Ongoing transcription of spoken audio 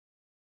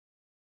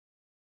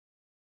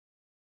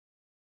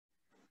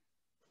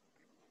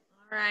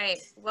All right,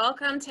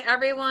 welcome to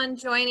everyone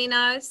joining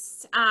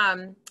us.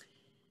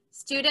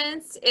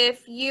 Students,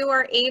 if you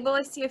are able,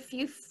 I see a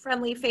few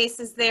friendly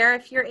faces there.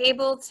 If you're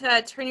able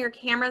to turn your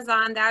cameras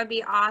on, that would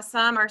be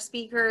awesome. Our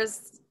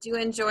speakers do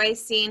enjoy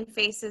seeing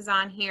faces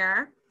on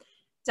here.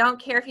 Don't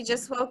care if you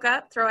just woke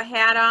up, throw a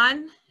hat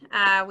on.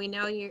 We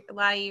know a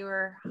lot of you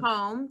are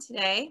home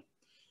today.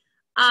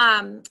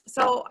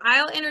 So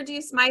I'll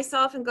introduce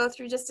myself and go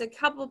through just a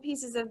couple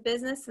pieces of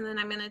business, and then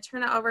I'm going to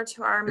turn it over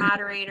to our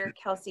moderator,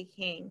 Kelsey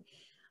King.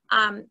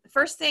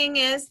 First thing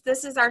is,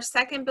 this is our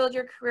second Build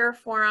Your Career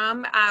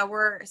Forum.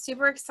 We're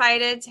super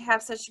excited to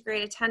have such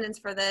great attendance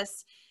for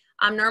this.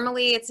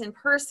 Normally it's in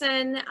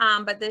person,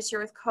 but this year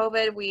with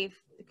COVID, we've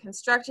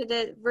constructed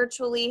it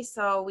virtually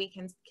so we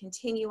can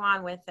continue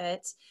on with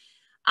it.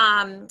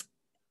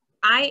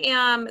 I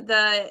am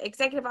the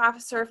executive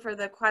officer for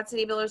the Quad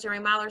City Builders and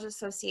Remodelers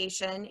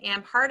Association,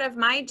 and part of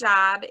my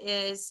job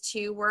is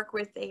to work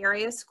with the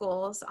area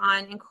schools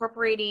on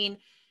incorporating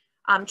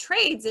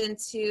trades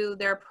into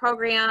their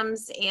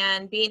programs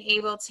and being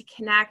able to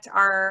connect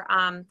our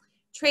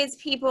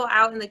tradespeople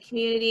out in the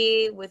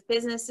community with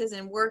businesses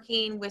and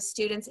working with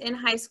students in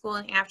high school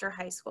and after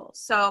high school.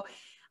 So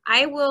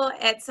I will,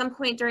 at some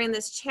point during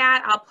this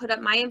chat, I'll put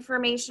up my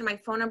information, my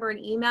phone number and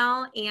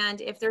email.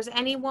 And if there's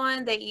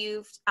anyone that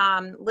you've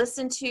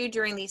listened to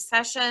during these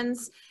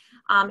sessions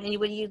and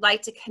you'd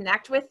like to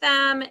connect with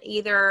them,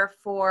 either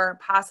for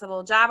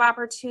possible job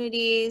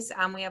opportunities,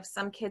 we have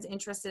some kids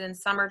interested in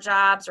summer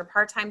jobs or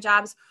part-time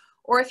jobs,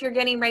 or if you're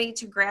getting ready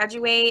to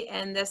graduate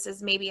and this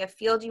is maybe a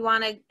field you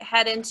want to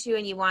head into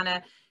and you want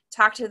to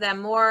talk to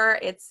them more,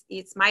 it's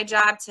my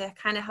job to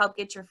kind of help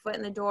get your foot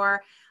in the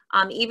door.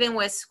 Even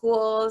with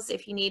schools,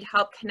 if you need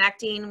help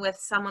connecting with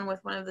someone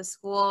with one of the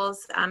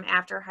schools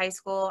after high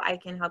school, I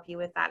can help you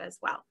with that as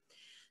well.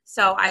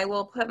 So I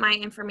will put my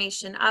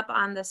information up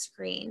on the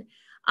screen.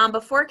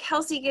 Before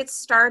Kelsey gets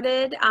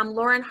started,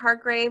 Lauren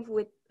Hargrave,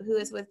 who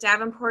is with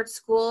Davenport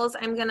Schools,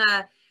 I'm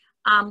gonna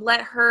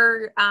let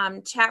her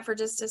chat for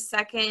just a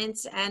second,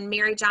 and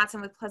Mary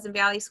Johnson with Pleasant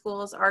Valley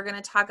Schools are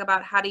gonna talk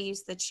about how to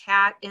use the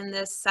chat in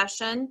this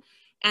session,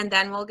 and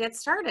then we'll get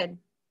started.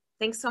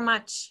 Thanks so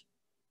much.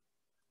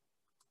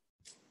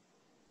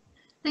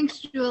 Thanks,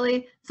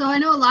 Julie. So I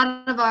know a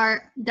lot of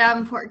our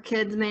Davenport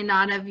kids may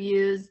not have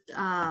used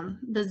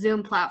the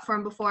Zoom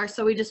platform before,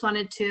 so we just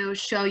wanted to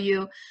show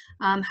you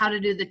how to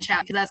do the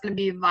chat, because that's going to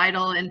be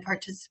vital in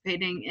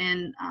participating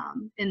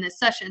in this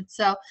session.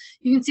 So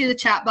you can see the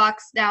chat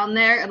box down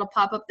there. It'll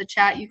pop up the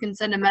chat. You can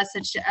send a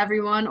message to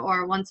everyone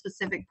or one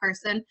specific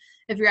person.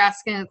 If you're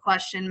asking a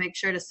question, make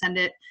sure to send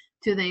it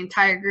to the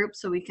entire group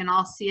so we can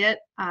all see it.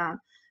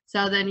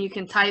 So then you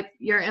can type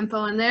your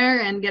info in there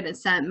and get it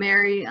sent.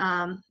 Mary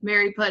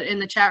put in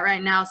the chat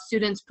right now,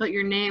 students put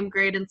your name,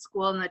 grade, and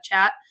school in the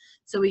chat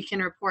so we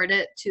can report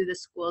it to the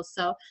schools.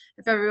 So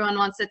if everyone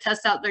wants to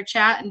test out their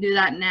chat and do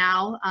that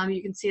now,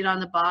 you can see it on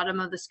the bottom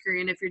of the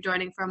screen. If you're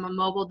joining from a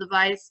mobile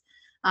device,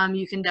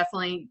 you can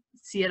definitely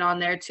see it on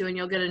there too, and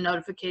you'll get a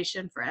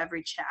notification for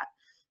every chat.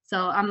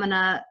 So I'm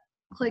gonna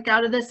click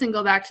out of this and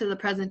go back to the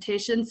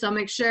presentation. So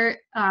make sure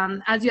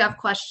as you have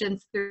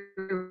questions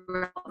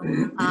through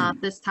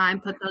this time,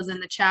 put those in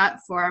the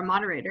chat for our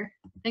moderator.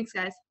 Thanks,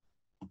 guys.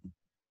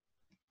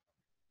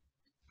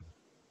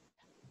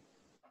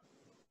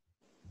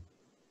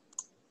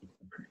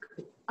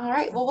 All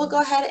right, well, we'll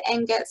go ahead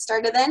and get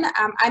started then.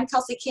 I'm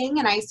Kelsey King,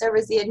 and I serve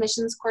as the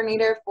admissions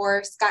coordinator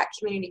for Scott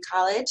Community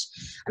College.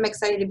 I'm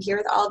excited to be here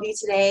with all of you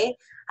today.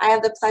 I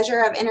have the pleasure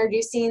of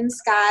introducing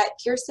Scott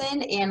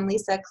Pearson and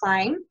Lisa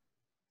Cline.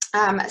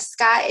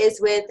 Scott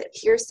is with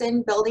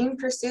Pearson Building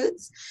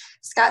Pursuits.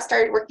 Scott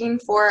started working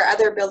for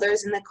other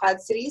builders in the Quad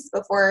Cities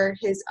before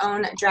his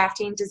own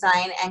drafting,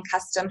 design, and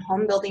custom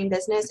home building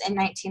business in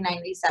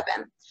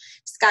 1997.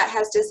 Scott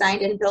has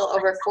designed and built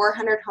over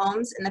 400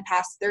 homes in the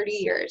past 30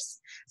 years.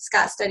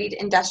 Scott studied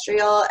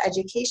industrial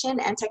education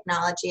and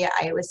technology at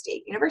Iowa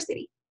State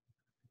University.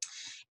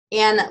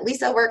 And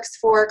Lisa works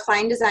for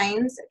Cline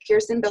Designs,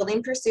 Pearson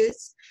Building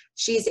Pursuits.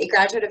 She's a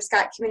graduate of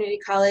Scott Community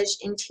College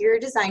Interior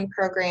Design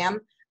Program,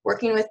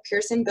 working with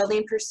Pearson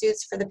Building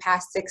Pursuits for the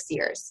past 6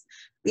 years.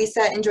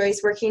 Lisa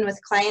enjoys working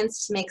with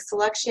clients to make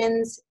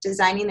selections,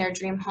 designing their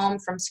dream home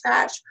from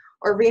scratch,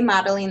 or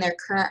remodeling their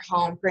current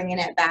home, bringing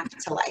it back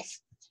to life.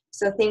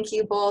 So thank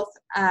you both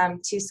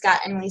to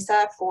Scott and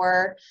Lisa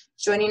for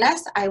joining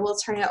us. I will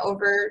turn it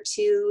over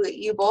to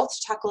you both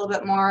to talk a little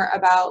bit more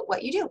about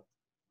what you do.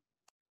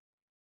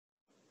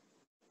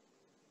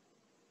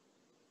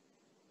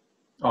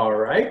 All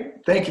right,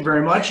 thank you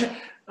very much.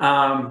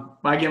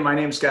 Again, my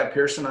name is Scott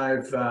Pearson.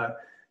 I've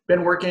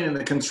been working in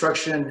the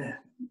construction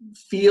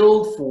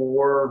field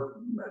for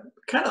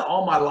kind of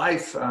all my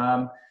life.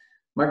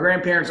 My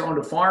grandparents owned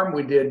a farm.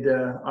 We did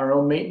our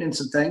own maintenance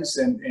and things,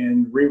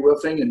 and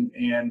re-roofing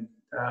and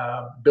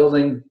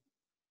building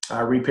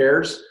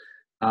repairs.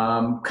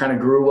 Kind of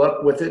grew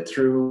up with it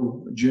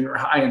through junior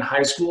high and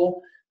high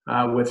school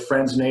with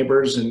friends,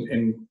 neighbors,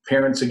 and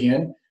parents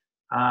again.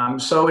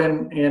 So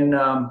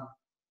in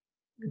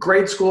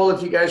grade school,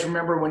 if you guys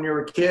remember when you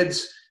were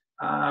kids,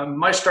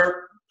 my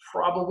start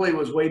probably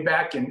was way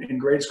back in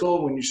grade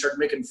school when you started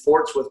making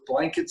forts with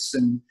blankets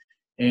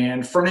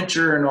and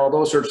furniture and all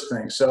those sorts of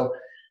things. So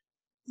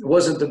it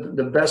wasn't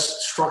the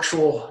best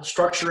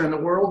structure in the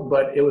world,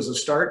 but it was a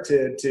start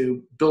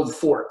to build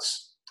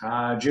forts.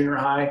 Junior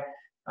high,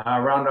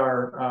 around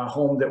our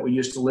home that we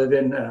used to live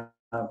in,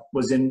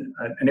 was in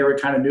an area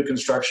kind of new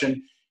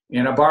construction.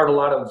 And I borrowed a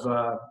lot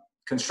of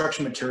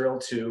construction material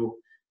to,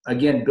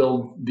 again,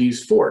 build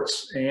these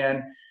forts.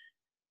 And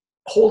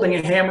holding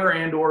a hammer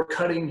and or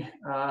cutting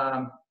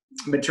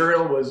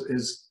material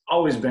has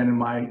always been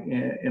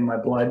in my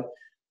blood.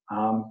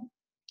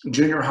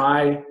 Junior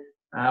high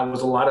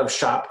was a lot of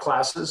shop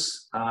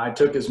classes. I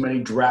took as many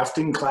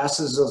drafting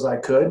classes as I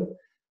could.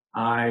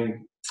 I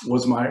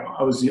was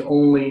the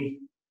only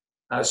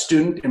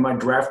student in my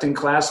drafting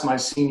class my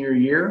senior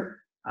year.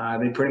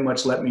 They pretty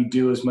much let me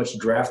do as much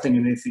drafting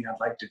and anything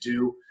I'd like to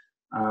do.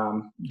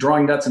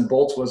 Drawing nuts and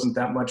bolts wasn't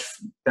that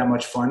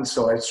much fun,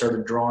 so I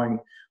started drawing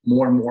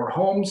more and more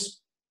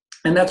homes,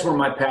 and that's where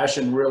my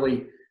passion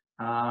really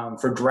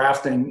for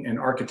drafting and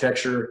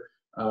architecture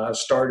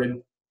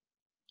started.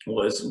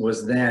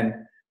 Was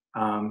then.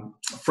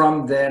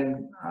 From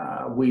then,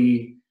 I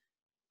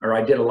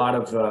did a lot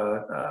of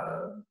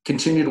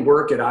continued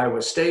work at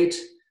Iowa State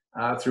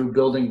through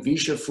building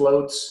Visha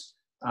floats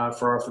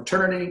for our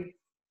fraternity,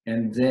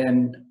 and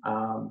then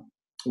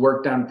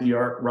worked down at the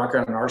Rock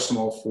Island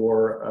Arsenal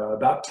for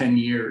about 10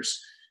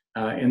 years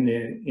in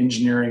the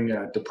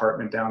engineering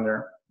department down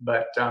there.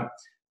 But that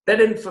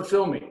didn't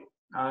fulfill me.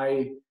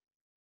 I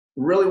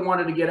really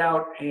wanted to get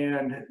out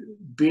and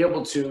be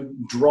able to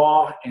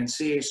draw and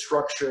see a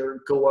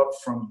structure go up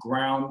from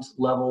ground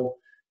level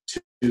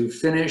to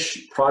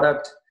finish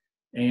product.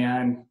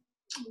 And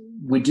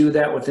we do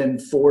that within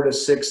 4 to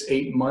 6,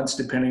 8 months,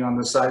 depending on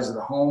the size of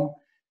the home.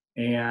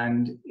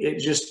 And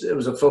it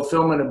was a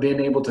fulfillment of being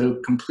able to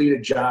complete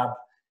a job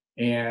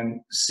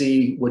and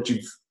see what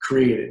you've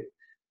created.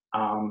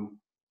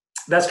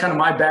 That's kind of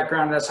my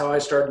background. That's how I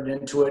started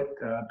into it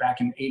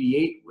back in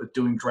 '88 with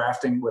doing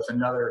drafting with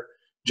another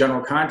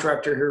general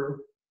contractor here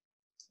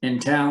in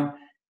town,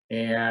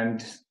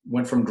 and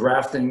went from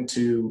drafting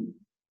to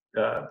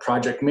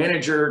project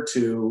manager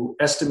to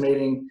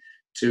estimating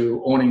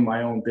to owning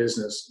my own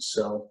business.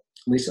 So,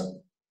 Lisa?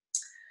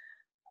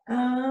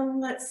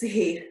 Let's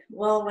see.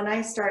 Well, when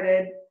I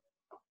started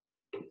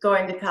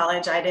going to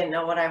college, I didn't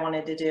know what I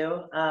wanted to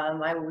do.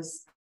 I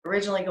was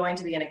originally going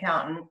to be an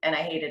accountant, and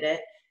I hated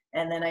it.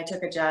 And then I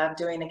took a job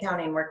doing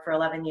accounting work for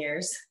 11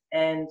 years,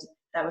 and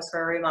that was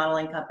for a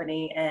remodeling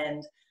company.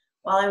 And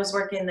while I was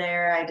working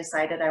there, I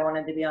decided I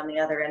wanted to be on the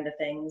other end of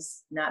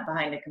things, not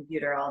behind a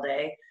computer all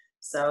day.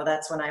 So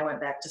that's when I went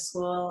back to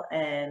school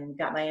and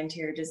got my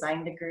interior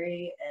design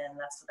degree, and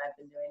that's what I've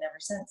been doing ever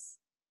since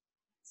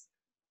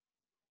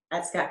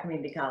at Scott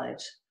Community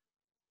College.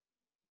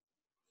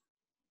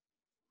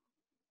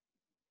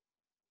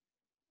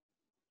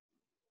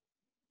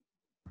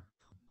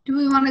 Do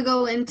we want to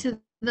go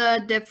into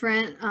the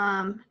different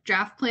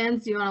draft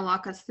plans? Do you want to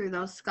walk us through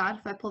those, Scott,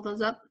 if I pull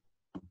those up?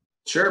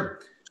 Sure.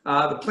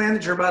 The plan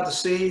that you're about to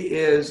see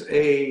is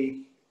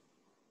a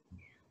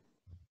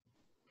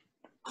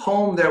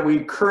home that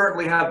we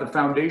currently have the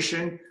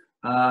foundation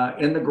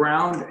in the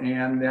ground,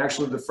 and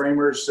actually the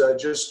framers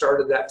just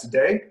started that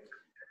today.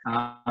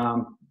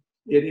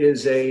 It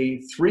is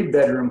a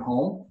 3-bedroom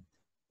home.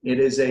 It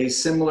is a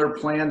similar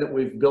plan that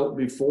we've built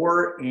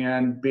before,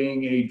 and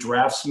being a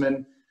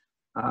draftsman,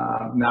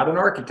 not an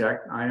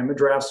architect, I am a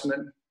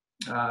draftsman.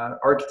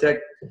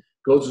 Architect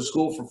goes to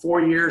school for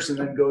 4 years and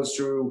then goes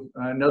through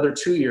another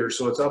 2 years.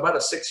 So it's about a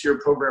 6-year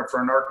program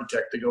for an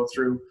architect to go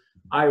through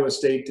Iowa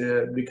State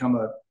to become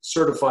a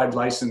certified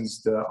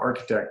licensed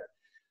architect.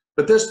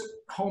 But this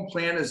home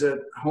plan is a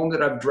home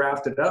that I've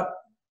drafted up,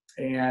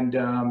 and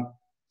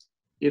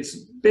it's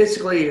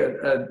basically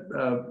a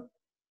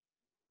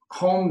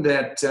home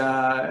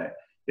that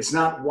it's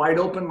not wide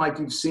open like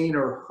you've seen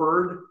or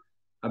heard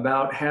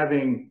about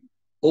having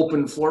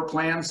open floor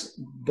plans,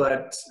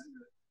 but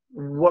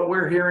what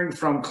we're hearing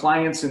from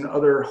clients in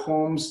other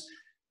homes,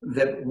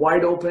 that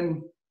wide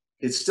open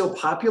is still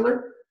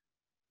popular,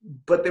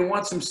 but they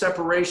want some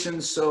separation,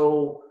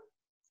 so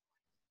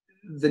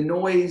the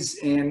noise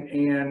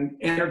and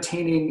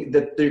entertaining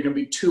that there are going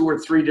to be 2 or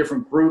 3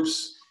 different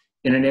groups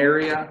in an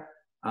area.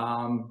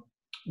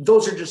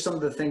 Those are just some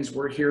of the things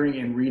we're hearing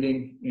and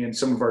reading in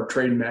some of our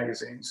trade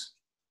magazines.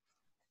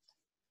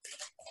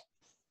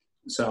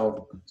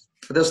 So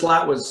this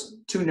lot was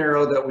too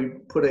narrow that we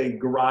put a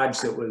garage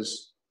that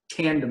was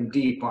tandem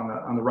deep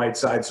on the right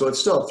side. So it's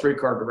still a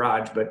 3-car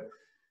garage, but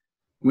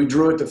we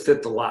drew it to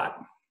fit the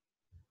lot.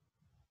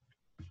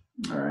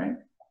 All right.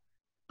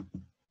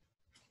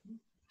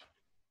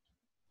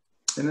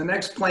 And the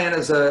next plan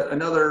is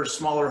another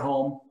smaller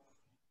home,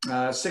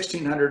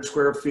 1,600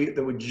 square feet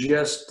that we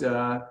just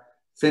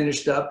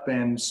finished up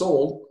and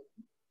sold.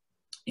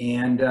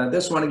 And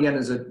this one again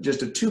is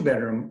just a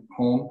 2-bedroom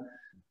home,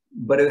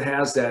 but it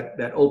has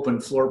that open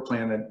floor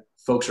plan that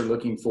folks are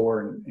looking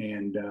for,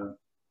 and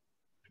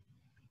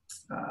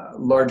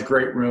large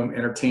great room,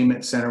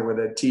 entertainment center where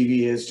the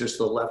TV is just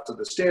to the left of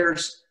the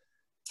stairs.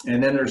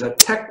 And then there's a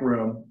tech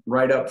room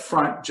right up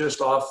front,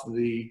 just off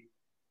the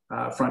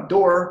front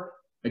door.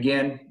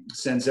 Again,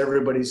 since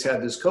everybody's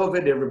had this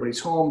COVID, everybody's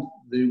home,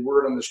 the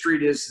word on the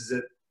street is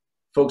that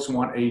folks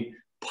want a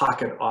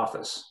pocket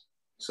office.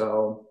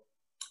 So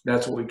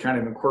that's what we kind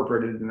of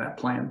incorporated in that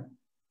plan.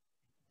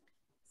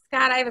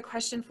 Scott, I have a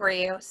question for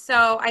you.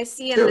 So I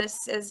see in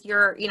this is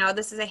your,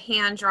 this is a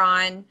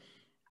hand-drawn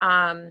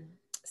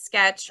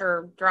sketch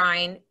or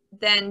drawing.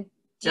 Then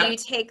do you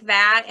take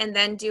that and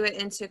then do it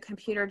into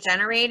computer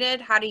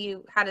generated? How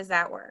does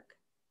that work?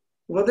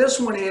 Well, this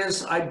one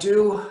is, I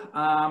do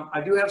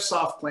have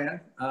soft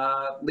plan.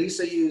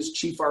 Lisa used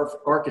Chief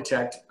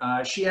Architect.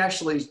 She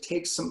actually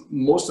takes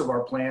most of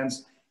our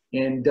plans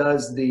and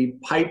does the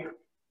pipe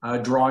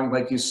drawing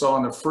like you saw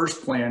in the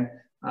first plan.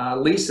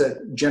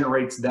 Lisa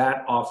generates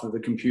that off of the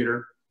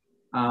computer.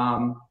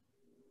 I'm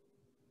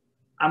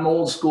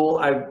old school.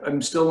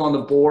 I'm still on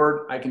the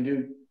board. I can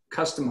do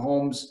custom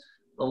homes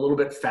a little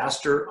bit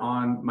faster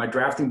on my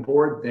drafting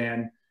board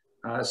than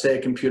say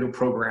a computer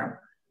program.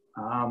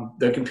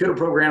 The computer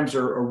programs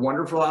are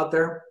wonderful out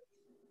there.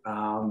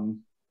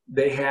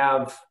 They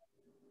have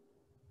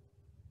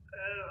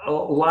a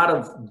lot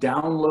of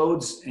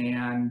downloads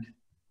and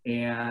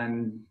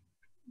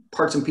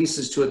parts and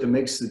pieces to it that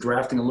makes the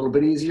drafting a little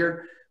bit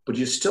easier, but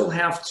you still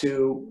have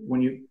to, when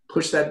you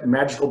push that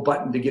magical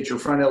button to get your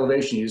front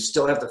elevation, you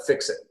still have to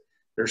fix it.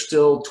 There's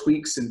still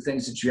tweaks and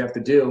things that you have to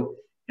do.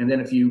 And then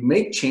if you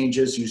make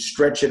changes, you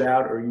stretch it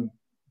out or you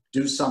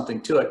do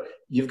something to it,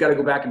 you've got to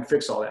go back and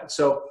fix all that.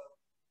 So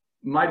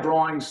my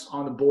drawings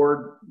on the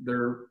board,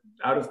 they're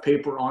out of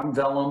paper on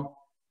vellum.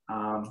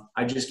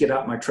 I just get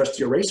out my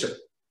trusty eraser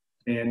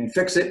and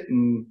fix it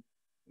and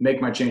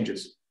make my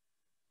changes.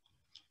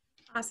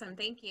 Awesome,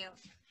 thank you.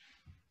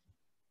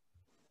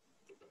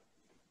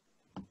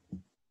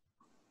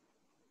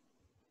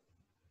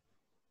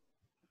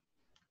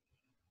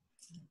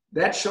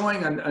 That's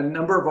showing a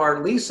number of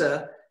our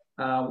Lisa.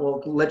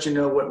 We'll let you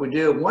know what we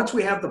do. Once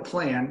we have the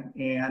plan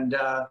and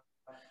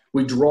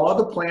we draw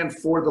the plan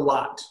for the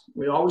lot,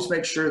 we always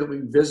make sure that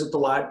we visit the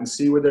lot and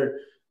see where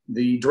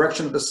the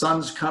direction of the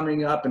sun's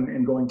coming up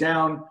and going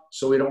down,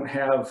 so we don't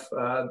have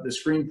the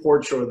screen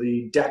porch or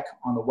the deck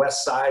on the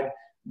west side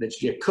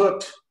that you get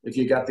cooked. If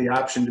you got the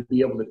option to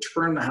be able to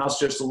turn the house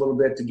just a little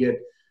bit to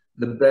get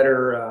the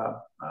better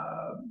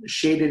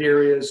shaded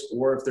areas,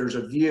 or if there's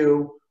a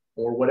view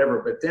or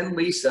whatever. But then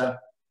Lisa,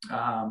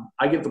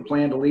 I give the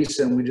plan to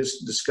Lisa and we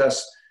just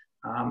discuss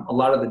a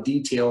lot of the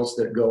details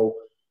that go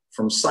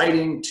from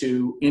siding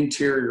to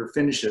interior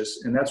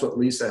finishes. And that's what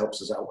Lisa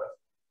helps us out with.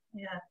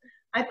 Yeah,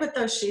 I put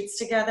those sheets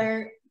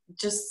together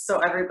just so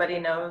everybody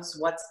knows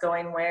what's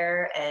going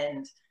where.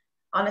 And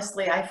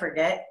honestly, I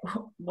forget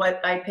what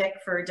I pick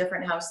for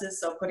different houses.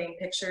 So putting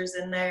pictures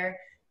in there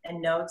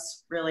and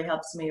notes really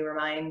helps me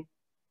remind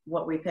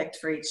what we picked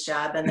for each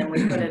job. And then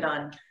we put it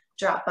on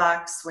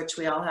Dropbox, which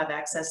we all have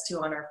access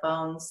to on our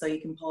phones, so you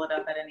can pull it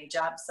up at any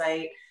job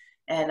site.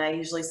 And I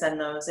usually send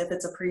those, if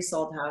it's a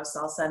pre-sold house,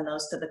 I'll send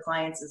those to the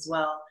clients as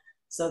well,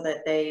 so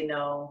that they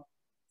know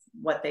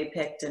what they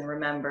picked and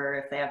remember.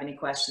 If they have any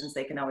questions,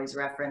 they can always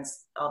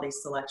reference all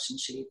these selection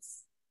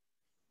sheets.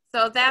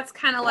 So that's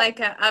kind of like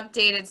an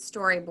updated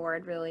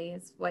storyboard, really,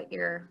 is what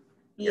you're.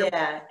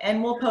 Yeah,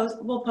 and we'll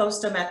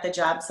post them at the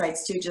job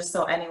sites too, just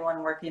so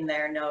anyone working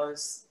there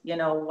knows,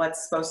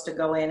 what's supposed to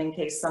go in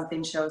case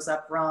something shows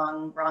up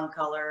wrong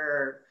color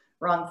or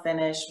wrong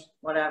finish,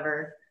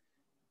 whatever.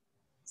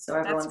 So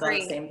everyone's on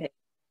the same page.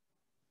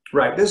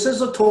 Right. This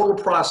is a total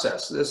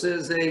process. This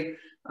is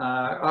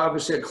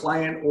obviously a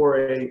client or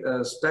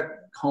a spec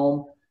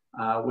home,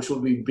 which will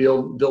be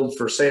built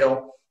for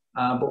sale.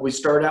 But we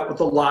start out with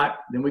a lot,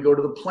 then we go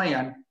to the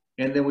plan,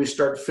 and then we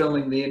start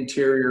filling the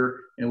interior,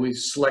 and we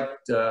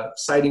select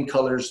siding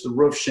colors, the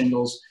roof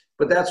shingles.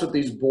 But that's what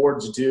these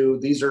boards do.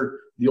 These are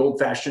the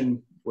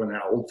old-fashioned, well, they're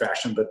not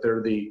old-fashioned, but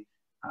they're the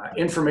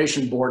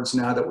information boards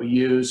now that we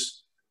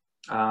use.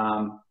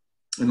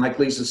 And like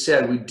Lisa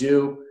said,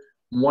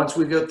 once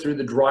we go through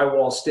the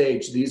drywall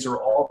stage, these are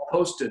all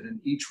posted in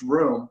each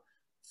room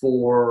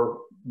for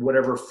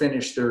whatever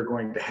finish they're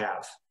going to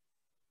have.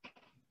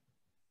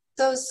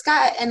 So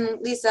Scott and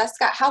Lisa,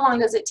 how long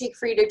does it take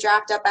for you to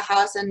draft up a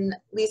house? And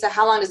Lisa,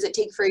 how long does it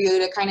take for you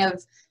to kind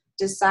of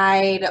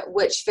decide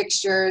which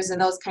fixtures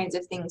and those kinds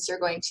of things you're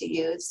going to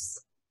use?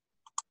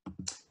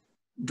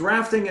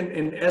 Drafting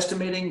and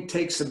estimating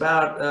takes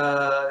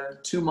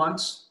about 2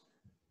 months.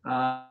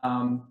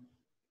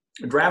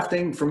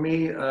 Drafting for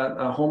me,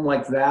 a home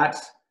like that,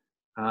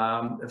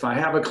 if I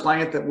have a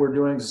client that we're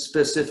doing a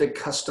specific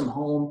custom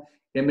home,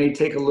 it may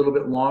take a little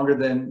bit longer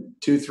than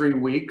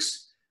 2-3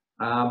 weeks.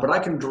 But I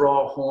can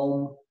draw a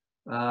home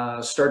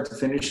start to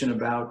finish in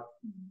about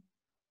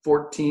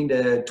 14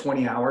 to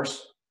 20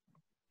 hours.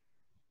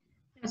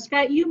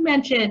 Scott, you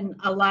mentioned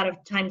a lot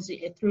of times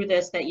through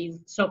this that you've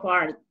so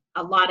far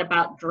a lot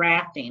about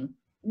drafting.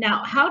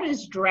 Now, how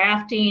does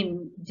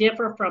drafting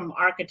differ from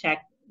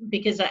architect?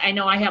 Because I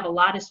know I have a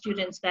lot of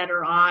students that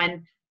are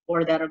on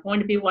or that are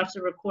going to be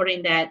watching the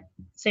recording that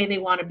say they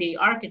want to be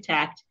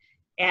architect,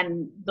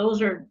 And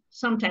those are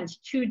sometimes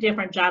two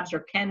different jobs or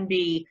can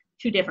be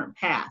two different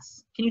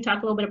paths. Can you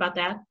talk a little bit about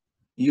that?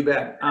 You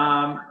bet.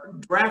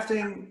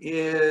 Drafting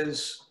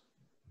is,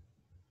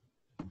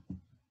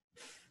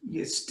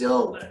 it's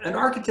still an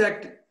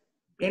architect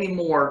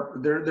anymore.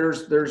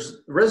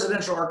 There's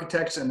residential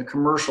architects and the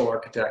commercial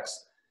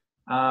architects.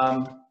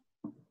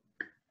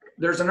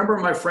 There's a number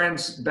of my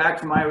friends back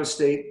from Iowa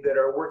State that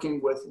are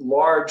working with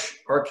large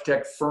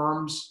architect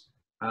firms.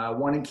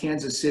 One in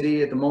Kansas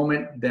City at the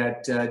moment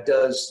that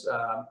does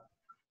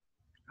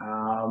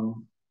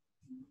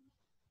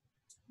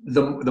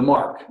the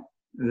mark,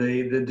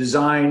 the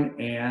design,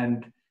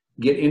 and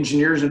get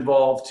engineers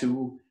involved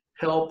to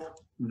help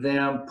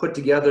them put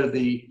together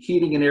the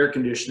heating and air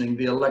conditioning,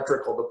 the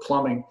electrical, the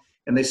plumbing,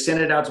 and they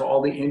send it out to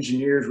all the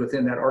engineers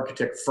within that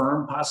architect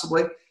firm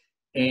possibly.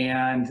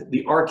 And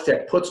the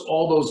architect puts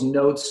all those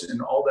notes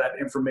and all that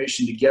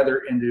information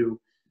together into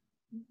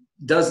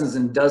dozens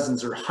and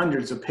dozens or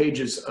hundreds of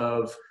pages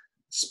of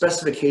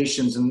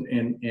specifications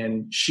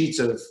and sheets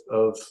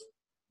of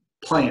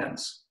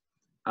plans.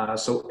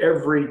 So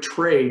every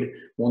trade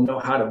will know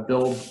how to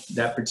build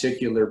that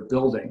particular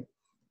building.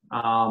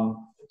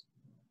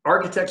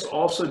 Architects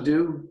also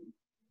do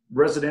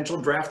residential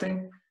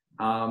drafting.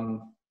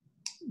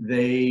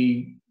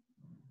 They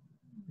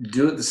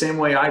do it the same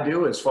way I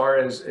do, as far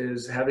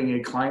as having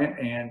a client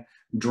and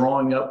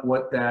drawing up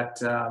what that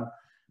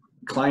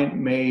client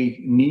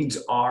needs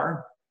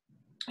are,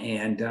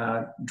 and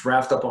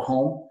draft up a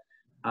home.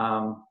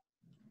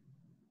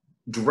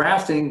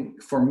 Drafting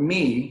for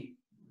me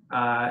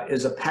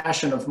is a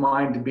passion of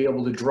mine, to be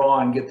able to draw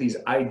and get these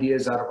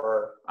ideas out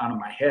of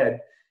my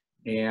head.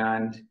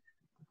 And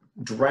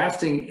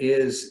drafting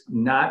is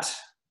not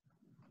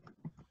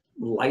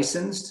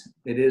licensed.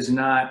 It is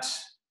not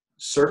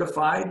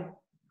certified.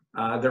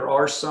 There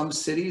are some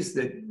cities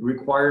that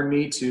require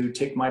me to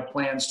take my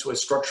plans to a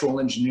structural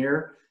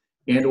engineer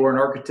and or an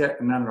architect,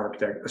 not an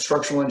architect, a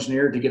structural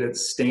engineer, to get it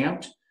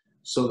stamped.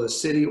 So the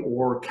city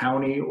or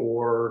county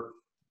or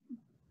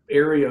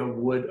area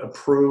would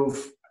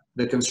approve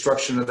the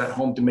construction of that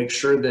home, to make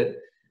sure that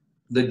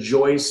the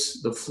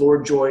joists, the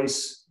floor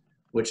joists,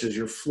 which is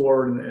your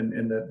floor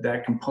and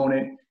that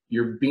component,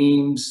 your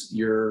beams,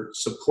 your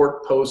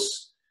support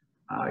posts,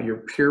 your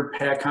pier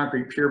pad,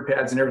 concrete pier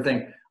pads and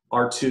everything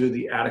are to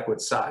the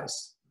adequate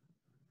size.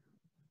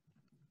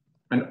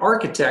 An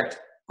architect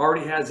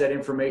already has that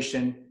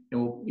information and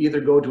will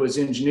either go to his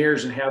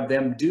engineers and have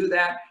them do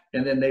that,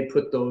 and then they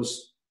put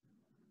those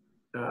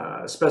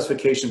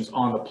specifications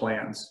on the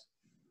plans.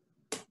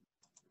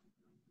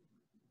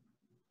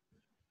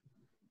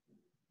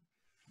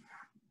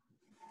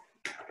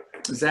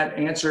 Does that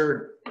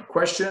answer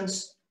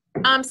questions?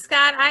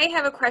 Scott, I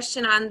have a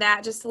question on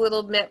that, just a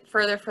little bit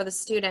further for the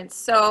students.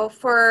 So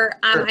for,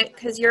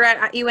 because you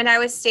went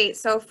Iowa State,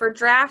 so for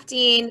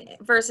drafting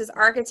versus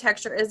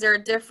architecture, is there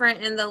a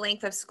difference in the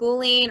length of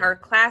schooling or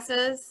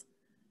classes?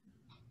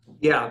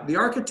 Yeah, the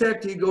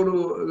architect, you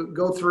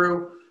go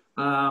through,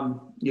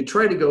 you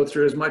try to go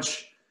through as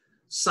much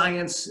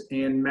science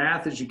and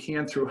math as you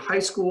can through high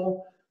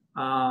school,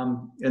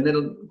 and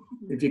then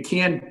if you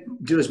can,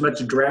 do as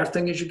much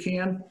drafting as you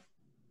can.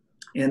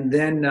 And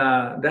then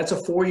that's a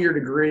 4-year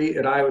degree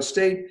at Iowa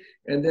State.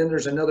 And then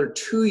there's another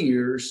 2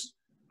 years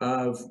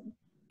of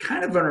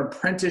kind of an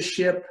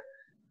apprenticeship,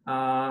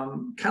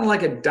 kind of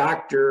like a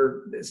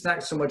doctor. It's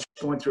not so much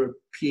going through a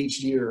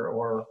PhD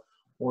or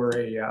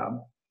a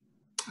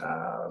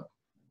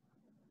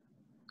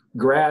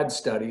grad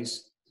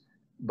studies,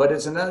 but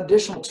it's an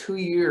additional 2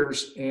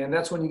 years, and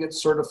that's when you get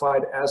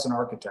certified as an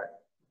architect.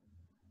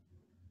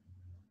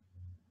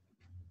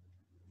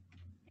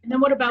 And then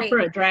what about for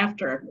a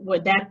drafter?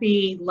 Would that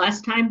be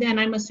less time then,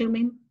 I'm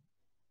assuming?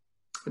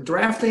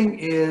 Drafting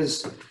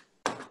is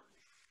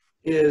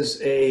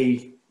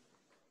a,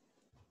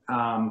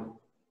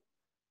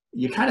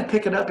 you kind of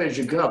pick it up as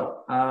you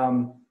go.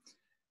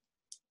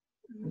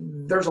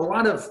 There's a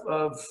lot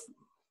of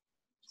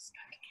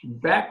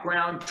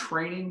background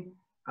training.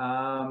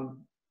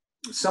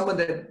 Someone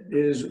that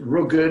is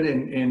real good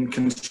in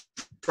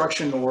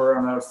construction or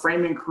on a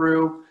framing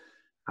crew,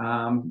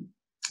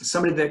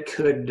 somebody that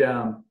could,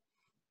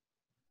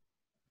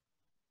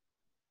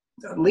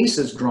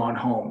 Lisa's drawn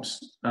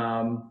homes.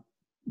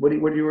 What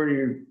are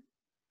you,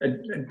 a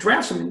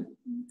draftsman?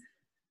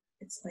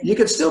 It's like you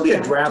could still be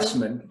a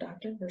draftsman.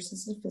 Doctor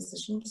versus a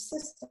physician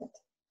assistant.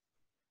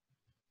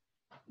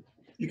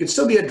 You could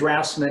still be a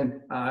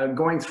draftsman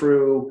going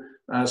through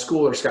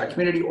school or Scott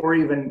Community, or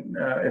even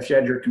if you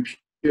had your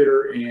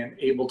computer and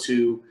able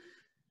to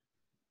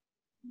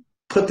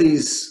put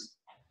these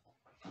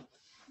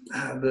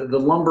the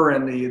lumber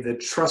and the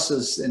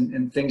trusses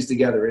and things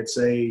together. It's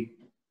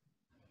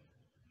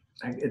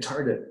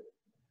hard to,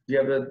 do you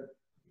have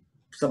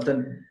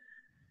something?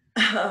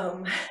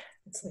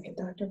 It's like a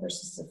doctor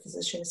versus a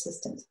physician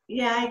assistant.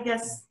 Yeah, I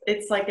guess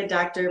it's like a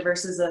doctor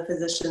versus a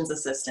physician's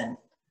assistant.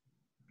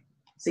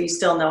 So you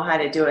still know how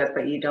to do it,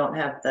 but you don't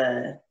have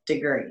the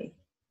degree.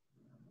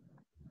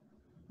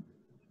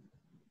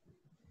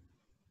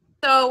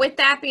 So with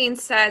that being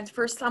said,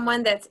 for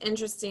someone that's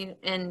interested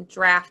in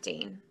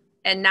drafting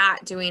and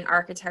not doing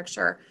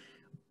architecture,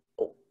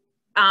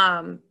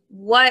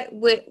 what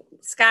would,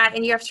 Scott,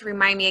 and you have to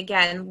remind me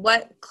again,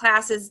 what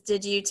classes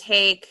did you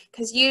take?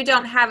 Because you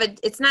don't have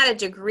it's not a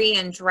degree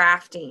in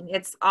drafting.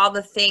 It's all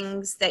the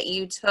things that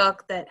you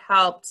took that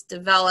helped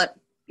develop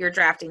your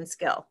drafting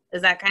skill.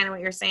 Is that kind of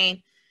what you're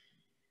saying?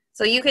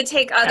 So you could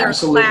take other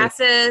Absolutely.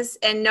 classes,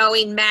 and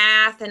knowing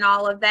math and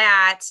all of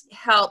that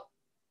help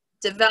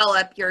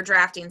develop your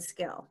drafting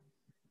skill.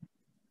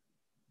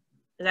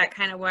 Is that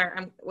kind of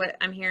what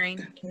I'm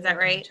hearing? Is that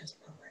right?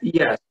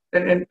 Yes.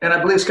 And I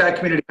believe Sky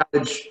Community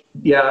College,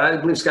 yeah, I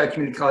believe Sky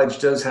Community College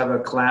does have a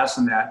class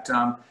in that.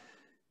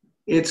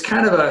 It's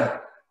kind of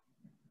a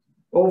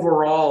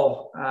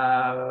overall,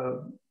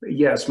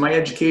 yes, my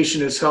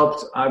education has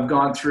helped. I've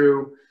gone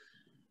through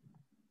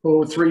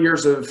 3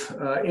 years of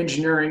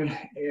engineering,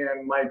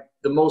 and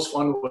the most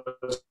fun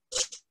was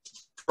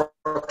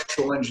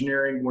structural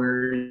engineering,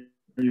 where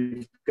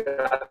you've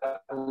got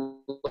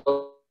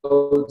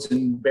loads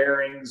and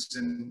bearings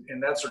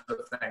and that sort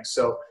of thing.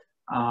 So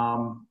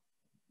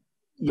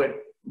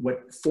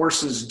what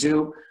forces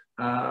do,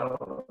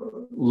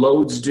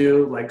 loads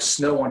do, like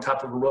snow on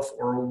top of a roof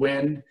or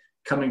wind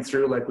coming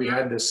through like we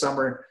had this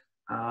summer.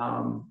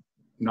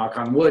 Knock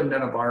on wood,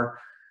 none of our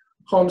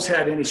homes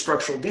had any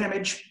structural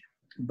damage,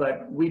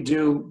 but we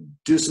do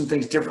some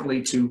things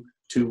differently to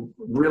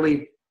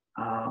really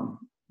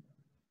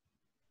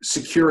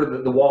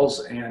secure the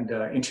walls and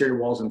interior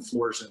walls and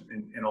floors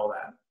and all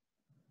that.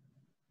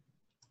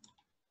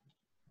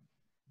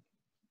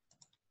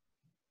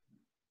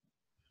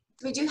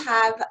 We do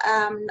have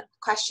a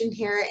question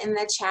here in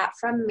the chat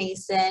from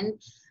Mason.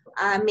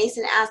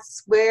 Mason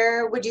asks,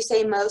 where would you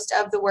say most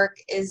of the work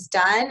is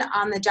done?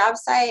 On the job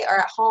site or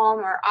at home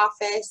or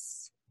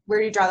office? Where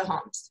do you draw the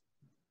homes?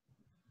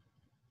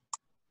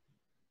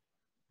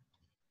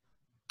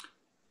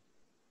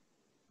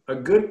 A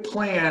good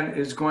plan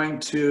is going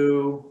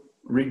to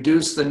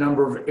reduce the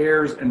number of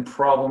errors and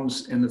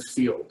problems in the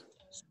field.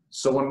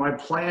 So when my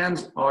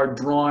plans are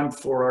drawn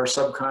for our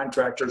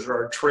subcontractors or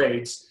our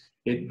trades,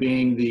 it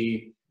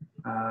being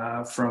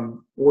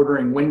from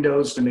ordering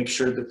windows to make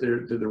sure that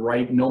they're the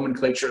right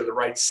nomenclature, the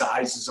right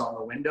sizes on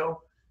the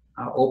window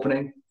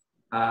opening,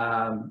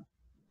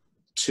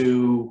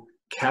 to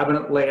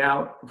cabinet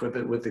layout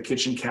with the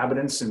kitchen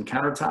cabinets and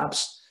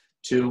countertops,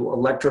 to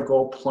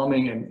electrical,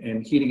 plumbing,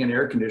 and heating and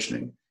air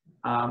conditioning.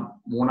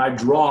 When I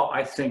draw,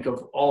 I think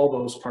of all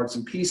those parts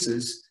and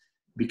pieces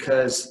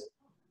because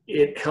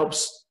it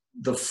helps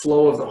the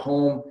flow of the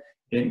home.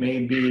 It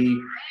may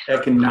be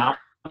economical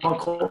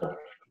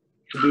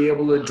to be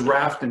able to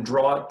draft and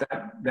draw it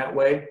that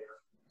way,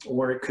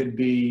 or it could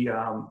be,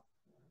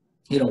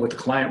 what the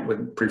client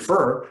would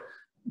prefer.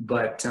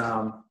 But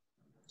a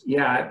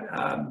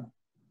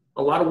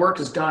lot of work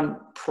is done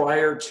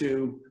prior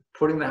to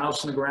putting the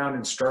house in the ground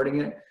and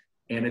starting it,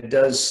 and it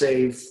does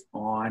save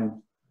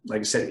on, like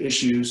I said,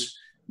 issues.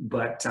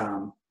 But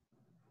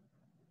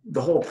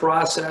the whole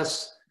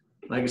process,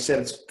 like I said,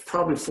 it's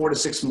probably 4 to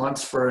 6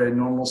 months for a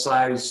normal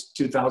size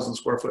 2,000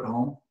 square foot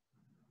home.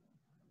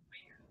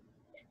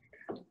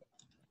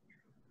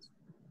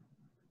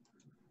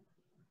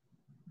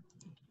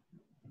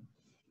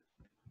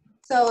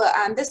 So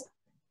this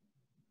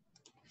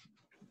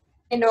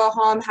into a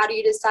home, how do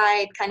you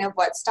decide kind of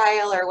what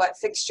style or what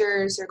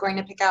fixtures you're going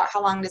to pick out? How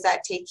long does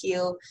that take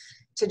you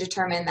to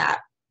determine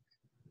that?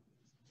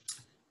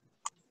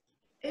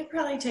 It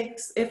probably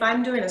takes, if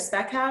I'm doing a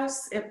spec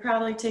house, it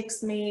probably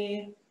takes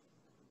me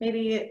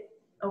maybe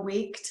a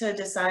week to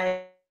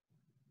decide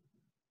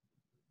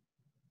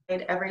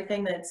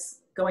everything that's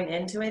going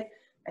into it.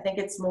 I think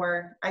it's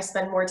more, I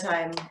spend more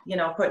time,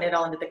 putting it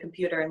all into the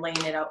computer and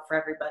laying it out for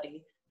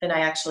everybody than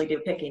I actually do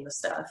picking the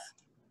stuff.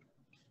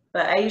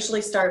 But I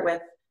usually start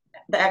with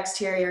the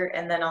exterior,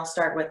 and then I'll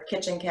start with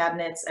kitchen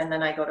cabinets, and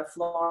then I go to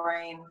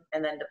flooring,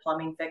 and then to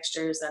plumbing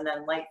fixtures, and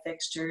then light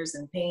fixtures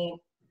and paint.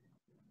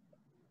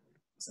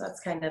 So that's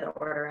kind of the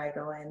order I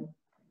go in.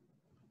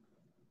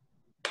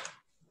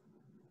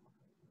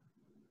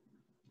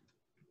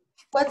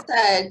 What's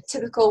a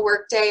typical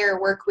work day or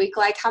work week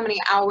like? How many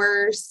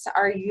hours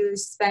are you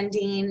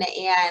spending,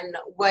 and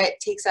what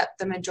takes up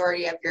the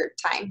majority of your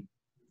time?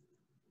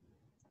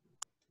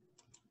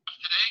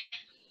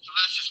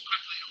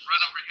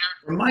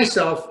 For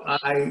myself,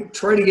 I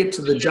try to get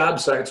to the job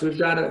sites. We've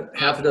got a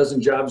half a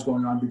dozen jobs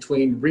going on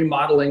between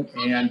remodeling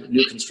and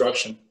new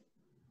construction.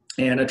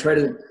 And I try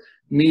to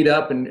meet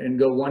up and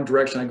go one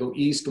direction. I go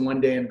east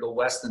one day and go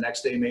west the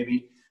next day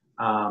maybe.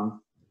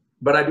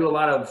 But I do a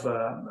lot of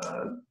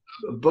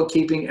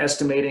bookkeeping,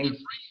 estimating,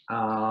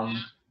 a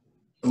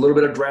little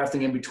bit of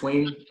drafting in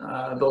between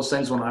those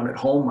things. When I'm at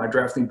home, my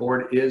drafting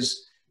board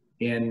is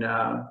in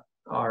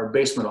our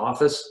basement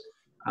office.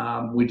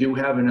 We do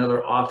have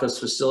another office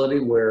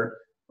facility where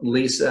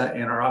Lisa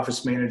and our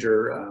office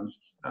manager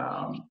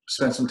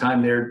spent some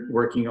time there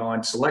working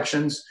on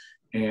selections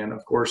and,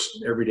 of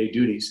course, everyday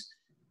duties.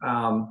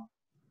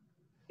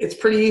 It's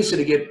pretty easy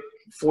to get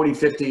 40,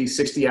 50,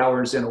 60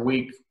 hours in a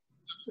week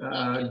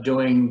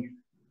doing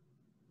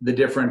the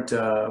different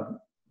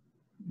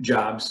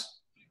jobs?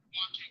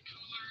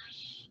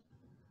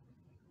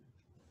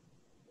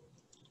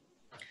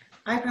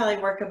 I probably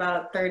work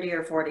about 30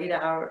 or 40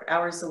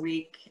 hours a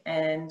week.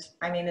 And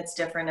I mean, it's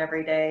different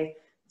every day.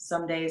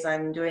 Some days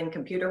I'm doing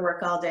computer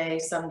work all day.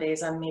 Some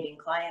days I'm meeting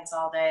clients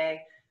all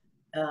day.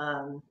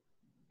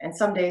 And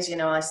some days, you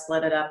know, I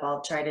split it up.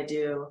 I'll try to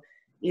do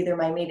either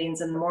my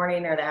meetings in the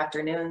morning or the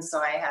afternoon,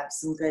 so I have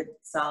some good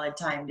solid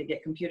time to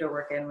get computer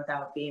work in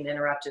without being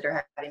interrupted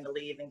or having to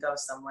leave and go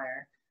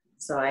somewhere.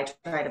 So I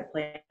try to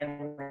plan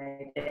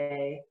my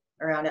day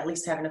around at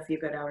least having a few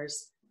good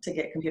hours to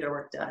get computer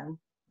work done.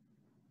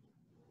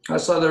 I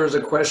saw there was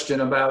a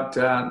question about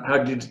how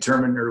do you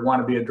determine or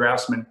want to be a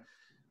draftsman.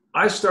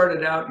 I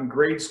started out in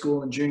grade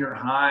school and junior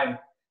high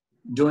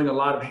doing a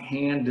lot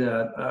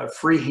of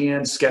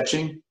freehand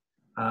sketching,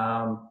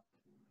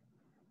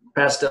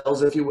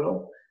 pastels, if you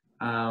will,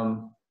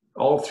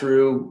 all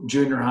through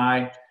junior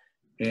high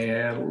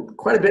and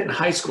quite a bit in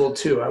high school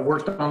too. I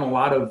worked on a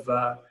lot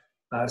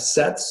of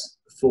sets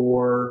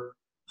for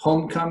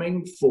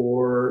homecoming,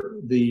 for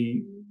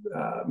the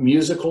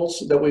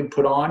musicals that we'd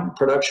put on,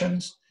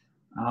 productions,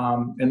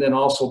 and then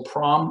also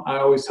prom. I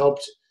always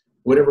helped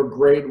whatever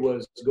grade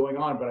was going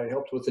on, but I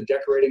helped with the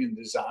decorating and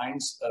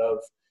designs of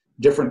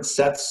different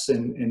sets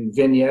and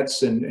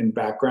vignettes and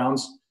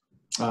backgrounds,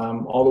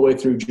 all the way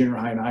through junior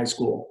high and high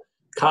school.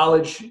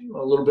 College,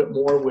 a little bit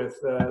more with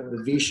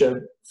the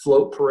Visha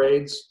float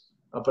parades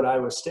up at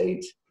Iowa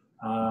State.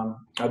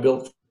 I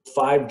built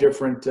 5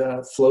 different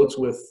floats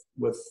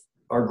with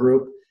our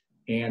group,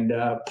 and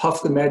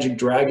Puff the Magic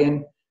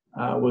Dragon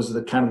was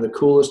the kind of the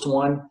coolest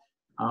one.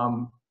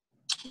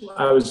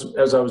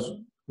 As I was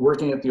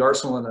working at the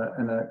Arsenal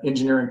in an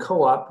engineering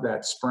co-op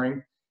that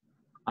spring,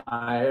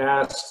 I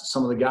asked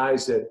some of the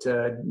guys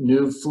that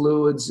knew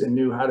fluids and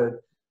knew how to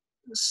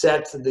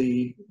set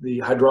the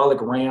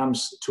hydraulic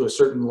rams to a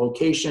certain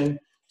location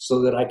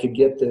so that I could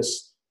get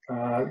this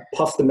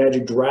Puff the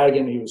Magic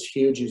Dragon. He was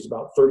huge. He was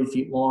about 30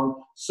 feet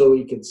long, so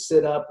he could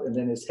sit up and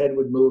then his head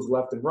would move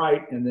left and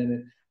right, and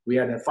then we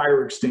had a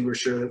fire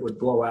extinguisher that would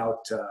blow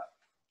out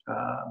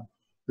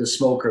the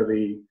smoke or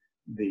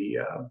the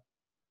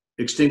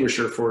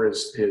extinguisher for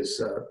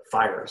his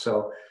fire.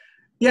 So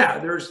yeah,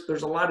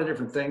 there's a lot of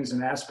different things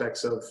and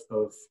aspects of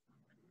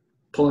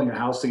pulling a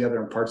house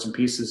together in parts and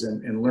pieces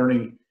and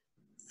learning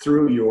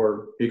through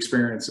your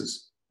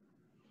experiences.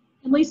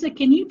 And Lisa,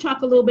 can you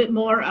talk a little bit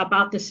more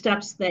about the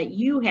steps that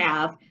you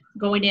have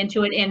going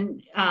into it?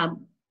 And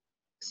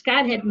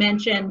Scott had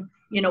mentioned,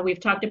 you know,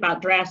 we've talked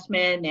about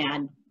draftsman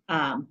and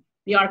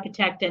the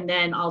architect, and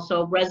then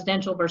also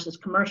residential versus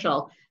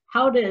commercial.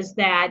 How does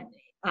that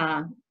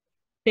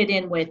fit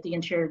in with the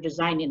interior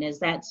designing? Is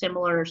that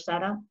similar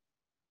setup?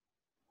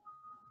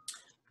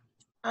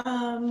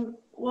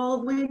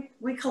 Well,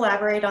 we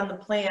collaborate on the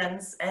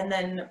plans, and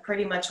then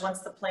pretty much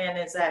once the plan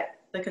is at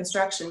the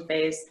construction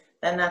phase,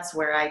 then that's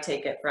where I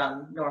take it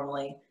from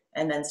normally,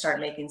 and then start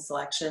making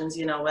selections,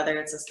 you know, whether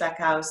it's a spec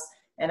house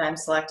and I'm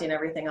selecting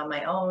everything on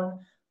my own.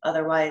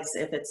 Otherwise,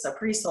 if it's a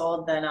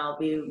pre-sold, then I'll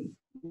be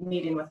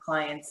meeting with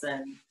clients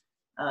and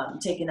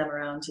taking them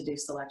around to do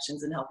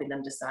selections and helping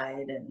them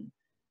decide, and,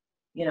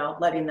 you know,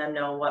 letting them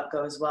know what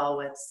goes well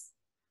with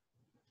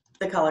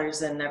the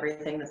colors and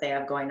everything that they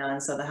have going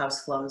on, so the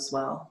house flows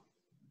well.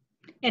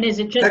 And is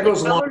it just the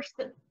colors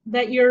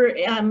that you're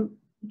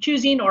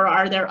choosing, or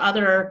are there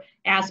other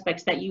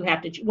aspects that you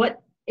have to,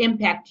 what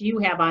impact do you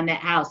have on that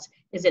house?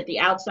 Is it the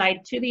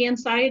outside to the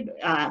inside,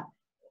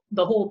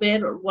 the whole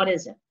bit, or what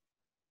is it?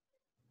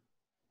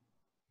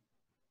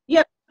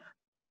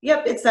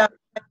 Yep, it's that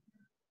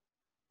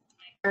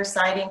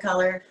siding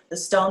color, the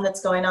stone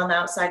that's going on the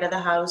outside of the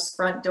house,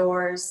 front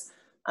doors,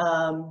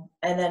 and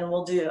then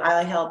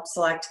I help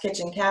select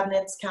kitchen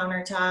cabinets,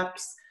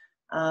 countertops,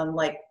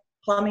 like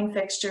plumbing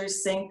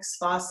fixtures, sinks,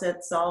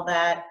 faucets, all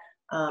that,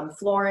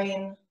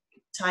 flooring,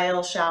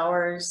 tile,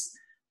 showers,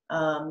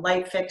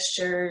 light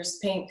fixtures,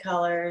 paint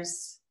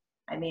colors.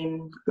 I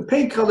mean, the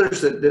paint colors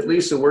that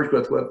Lisa worked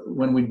with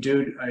when we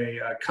do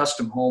a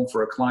custom home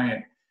for a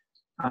client,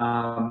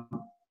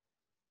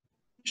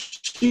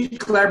 she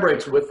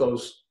collaborates with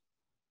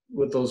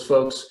those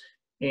folks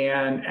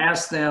and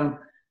asks them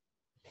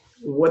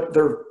what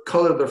their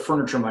color of their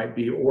furniture might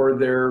be, or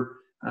their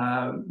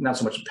not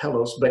so much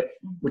pillows, but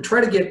we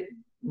try to get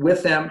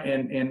with them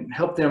and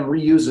help them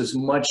reuse as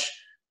much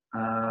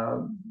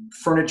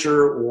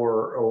furniture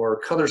or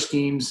color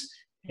schemes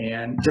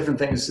and different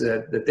things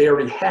that they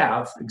already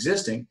have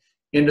existing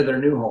into their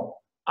new home.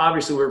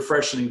 Obviously, we're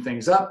freshening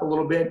things up a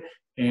little bit,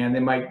 and they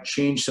might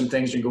change some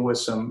things and go with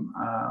some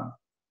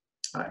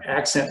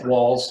accent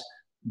walls,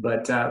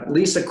 but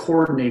Lisa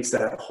coordinates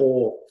that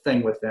whole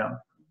thing with them.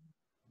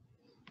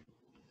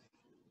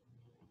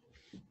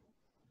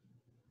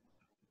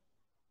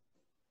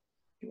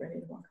 You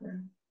ready to walk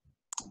around?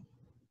 I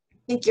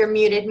think you're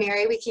muted,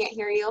 Mary. We can't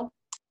hear you.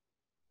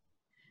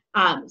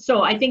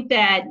 So I think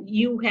that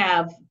you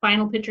have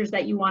final pictures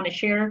that you want to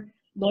share.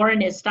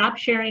 Lauren has stopped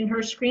sharing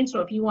her screen, so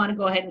if you want to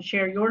go ahead and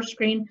share your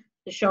screen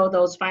to show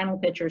those final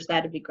pictures,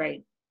 that'd be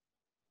great.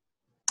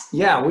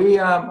 Yeah, we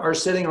are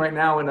sitting right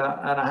now in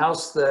a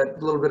house that,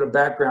 a little bit of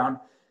background.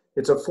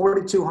 It's a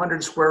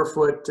 4,200 square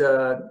foot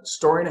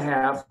story and a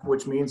half,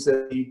 which means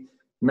that the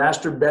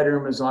master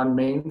bedroom is on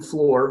main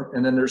floor,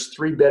 and then there's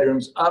 3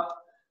 bedrooms up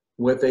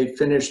with a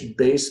finished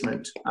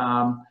basement.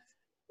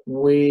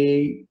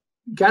 We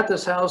got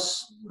this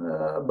house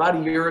about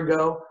a year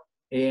ago,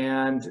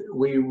 and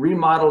we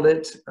remodeled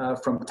it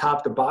from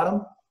top to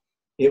bottom.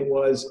 It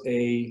was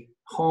a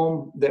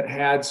home that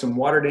had some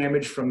water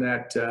damage from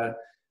that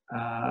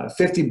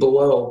 50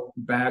 below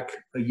back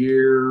about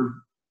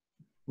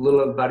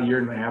a year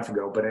and a half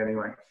ago. But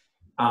anyway,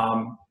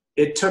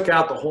 it took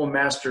out the whole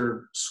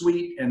master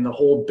suite and the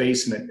whole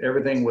basement.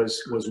 Everything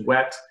was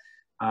wet,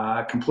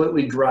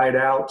 completely dried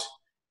out,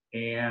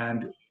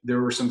 and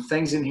there were some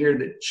things in here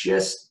that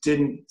just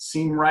didn't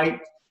seem right.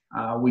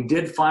 We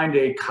did find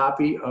a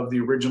copy of the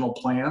original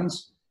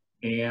plans,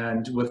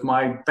 and with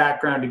my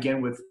background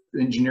again with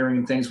engineering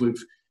and things,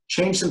 we've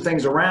changed some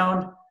things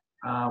around.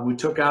 We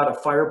took out a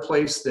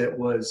fireplace that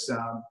was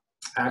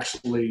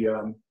actually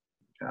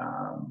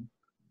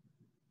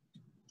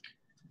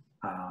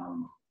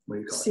what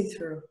do you call it?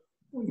 See-through.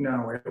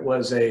 No, it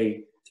was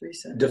a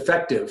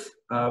defective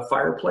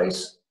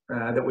fireplace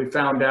that we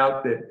found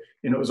out that,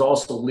 and it was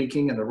also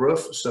leaking in the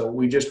roof, so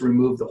we just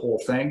removed the whole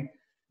thing.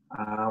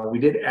 We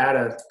did add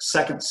a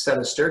second set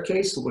of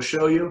staircase that we'll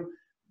show you.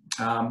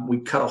 We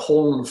cut a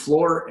hole in the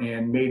floor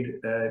and made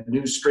a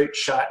new straight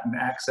shot and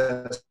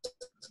access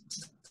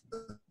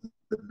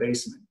the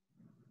basement.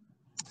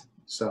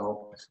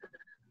 So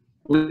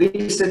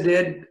Lisa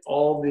did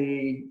all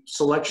the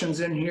selections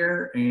in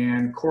here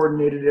and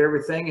coordinated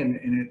everything, and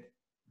it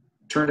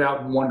turned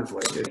out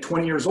wonderfully. It's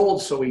 20 years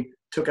old, so we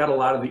took out a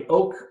lot of the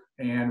oak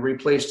and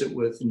replaced it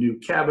with new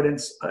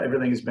cabinets.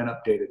 Everything has been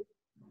updated.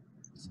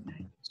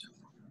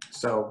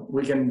 So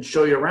we can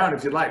show you around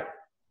if you'd like.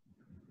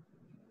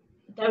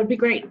 That would be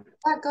great.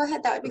 Yeah, go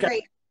ahead, that would be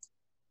great.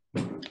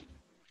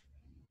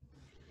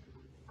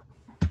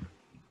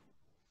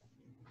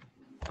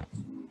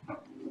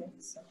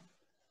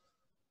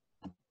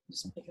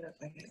 Just pick it up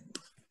again.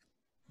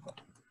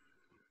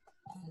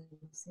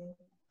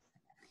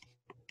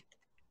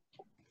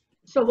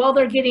 So while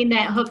they're getting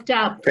that hooked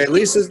up, Okay,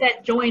 Lisa's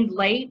that joined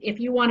late, if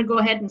you want to go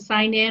ahead and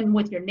sign in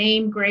with your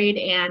name, grade,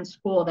 and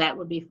school, that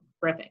would be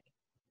terrific.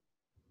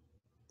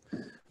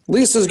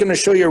 Lisa's going to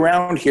show you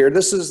around here.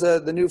 This is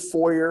the new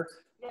foyer.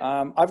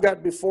 I've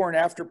got before and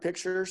after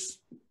pictures.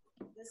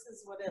 This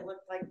is what it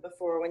looked like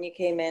before when you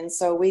came in.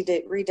 So we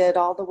redid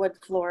all the wood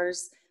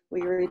floors.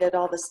 We redid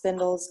all the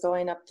spindles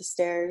going up the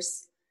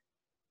stairs.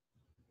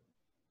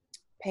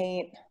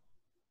 Paint.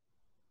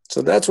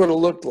 So that's what it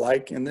looked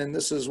like, and then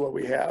this is what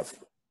we have.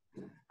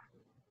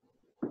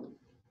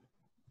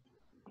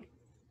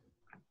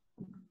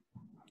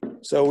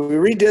 So we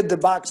redid the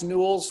box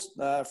newels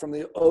from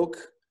the oak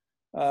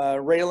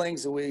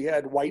railings, and we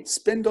had white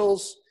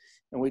spindles,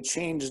 and we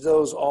changed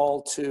those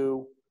all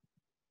to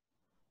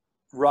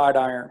wrought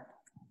iron.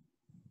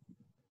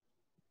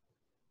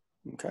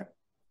 Okay.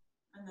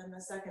 And then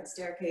the second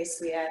staircase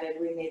we added,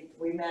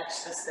 we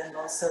matched the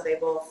spindles so they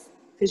both,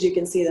 because you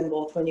can see them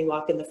both when you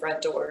walk in the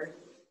front door.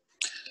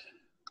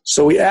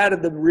 So we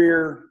added the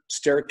rear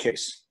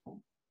staircase.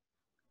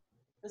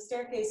 The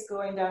staircase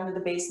going down to the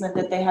basement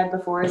that they had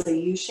before is a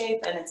U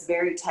shape, and it's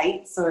very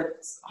tight, so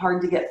it's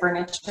hard to get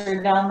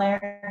furniture down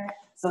there.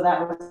 So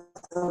that was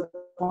the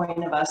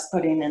point of us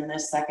putting in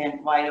this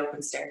second wide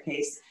open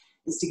staircase,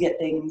 is to get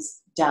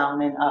things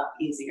down and up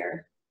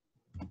easier.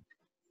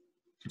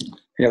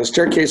 Yeah, the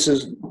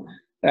staircases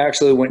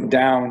actually went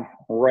down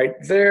right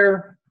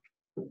there.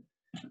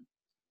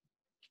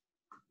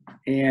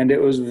 And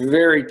it was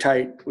very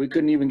tight. We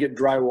couldn't even get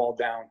drywall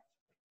down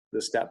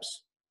the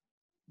steps.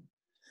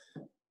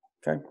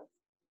 Okay.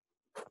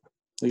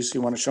 Lisa,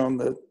 you want to show them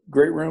the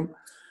great room?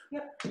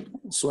 Yep.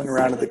 Swing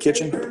around to the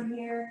kitchen. Room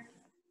here.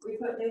 We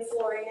put new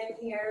flooring in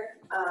here,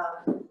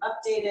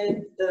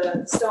 updated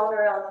the stone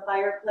around the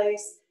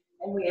fireplace,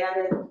 and we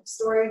added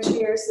storage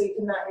here so you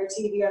can mount your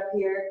TV up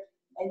here,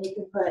 and you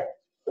can put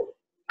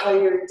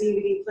all your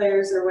DVD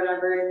players or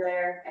whatever in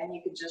there, and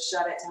you can just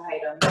shut it to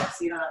hide them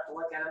so you don't have to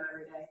look at them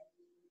every day.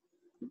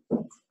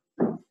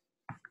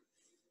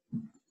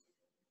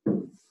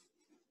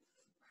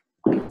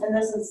 And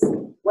this is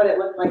what it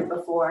looked like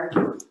before.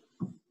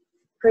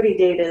 Pretty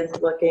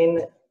dated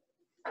looking.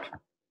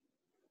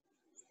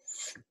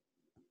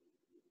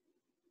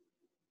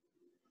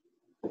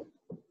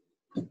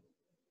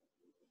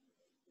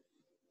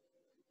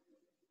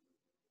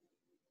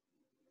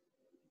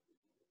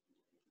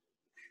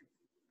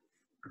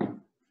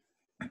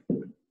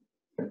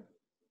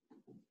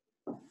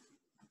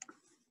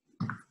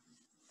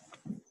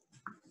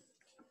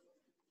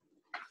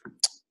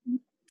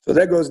 So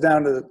that goes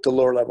down to the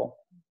lower level.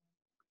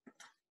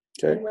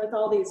 Okay. And with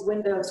all these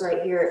windows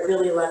right here, it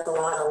really lets a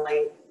lot of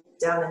light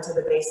down into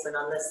the basement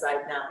on this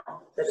side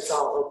now that it's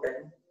all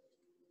open.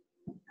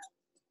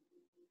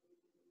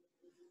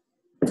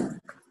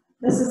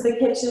 This is the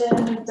kitchen,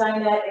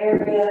 dinette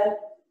area.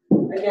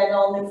 Again,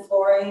 all new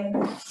flooring.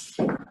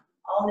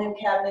 all new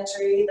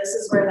cabinetry. This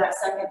is where that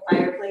second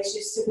fireplace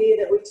used to be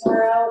that we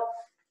tore out.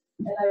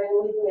 And I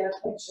believe we have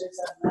pictures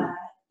of that.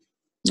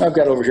 I've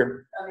got it over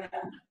here. Oh, yeah.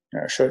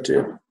 I'll show it to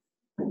you.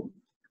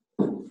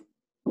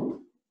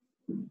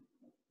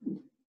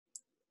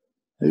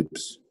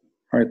 Oops,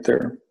 right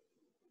there.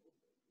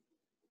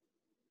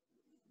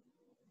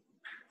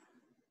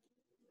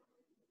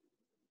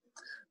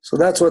 So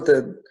that's what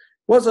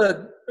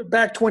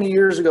back 20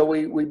 years ago,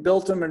 we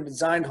built them and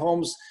designed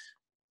homes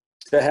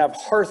to have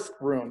hearth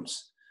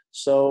rooms.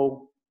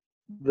 So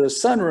the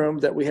sunroom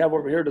that we have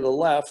over here to the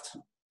left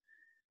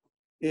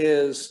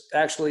is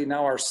actually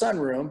now our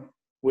sunroom,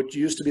 which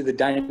used to be the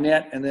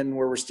dinette, and then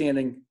where we're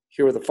standing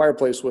here with the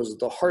fireplace was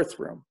the hearth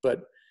room.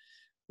 But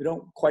we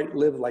don't quite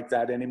live like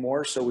that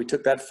anymore. So we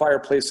took that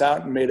fireplace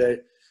out and made a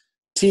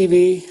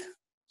TV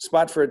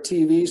spot for a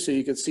TV so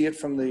you could see it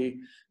from the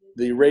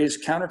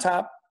raised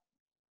countertop.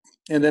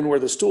 And then where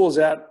the stool is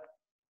at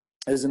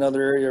is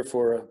another area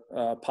for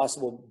a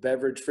possible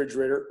beverage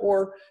refrigerator,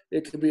 or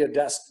it could be a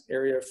desk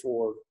area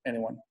for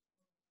anyone.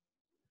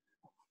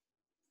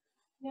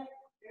 Yep,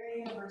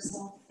 very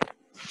universal.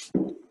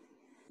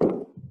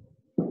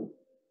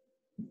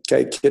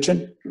 Okay,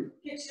 kitchen.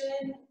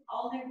 Kitchen,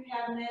 all new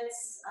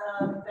cabinets.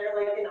 They're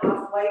like an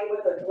off-white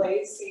with a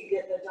glaze, so you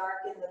get the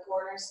dark in the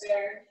corners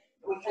there.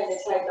 We kind of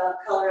tried to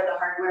color the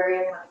hardware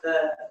in with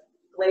the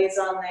glaze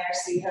on there,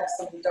 so you have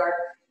some dark,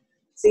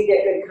 so you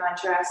get good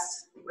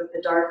contrast with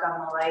the dark on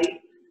the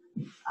light.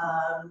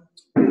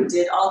 We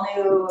did all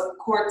new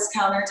quartz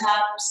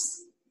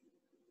countertops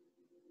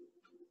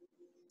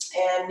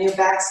and new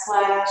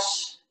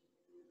backsplash.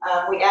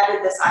 We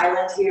added this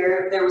island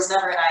here. There was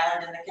never an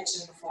island in the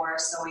kitchen before,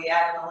 so we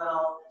added a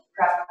little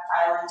prep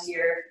island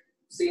here,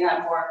 so you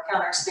have more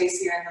counter space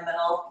here in the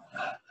middle.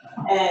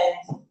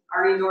 And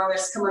our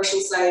enormous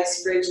commercial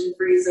size fridge and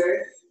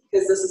freezer,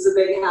 because this is a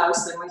big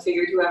house, and we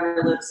figured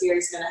whoever lives here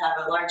is going to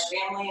have a large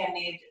family and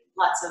need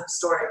lots of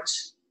storage.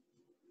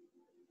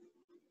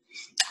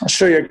 I'll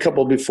show you a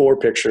couple before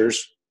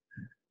pictures,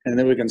 and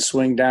then we can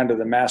swing down to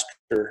the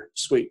master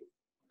suite.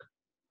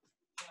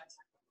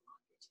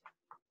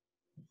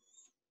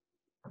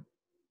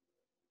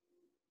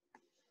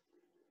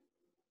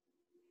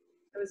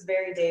 It was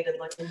very dated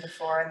looking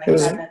before, and the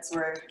cabinets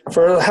were...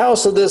 For a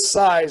house of this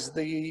size,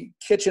 the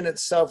kitchen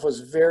itself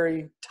was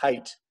very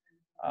tight.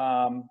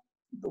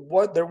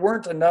 There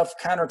weren't enough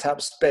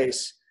countertop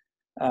space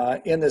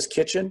in this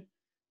kitchen.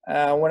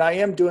 When I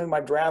am doing my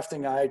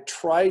drafting, I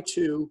try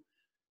to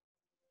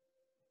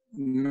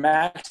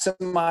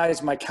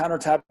maximize my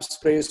countertop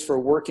space for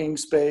working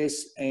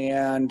space,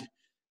 and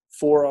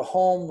for a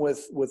home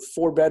with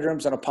 4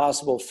 bedrooms and a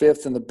possible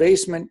 5th in the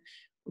basement,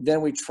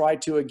 then we try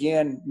to,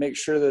 again, make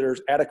sure that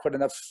there's adequate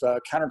enough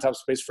countertop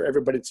space for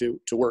everybody to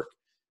work.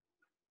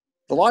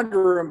 The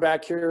laundry room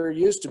back here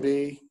used to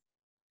be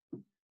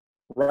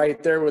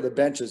right there where the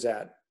bench is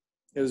at.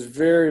 It was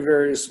very,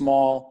 very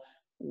small.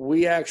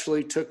 We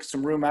actually took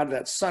some room out of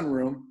that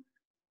sunroom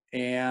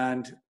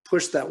and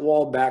pushed that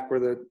wall back where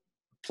the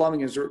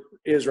plumbing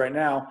is right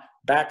now,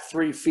 back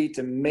 3 feet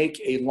to make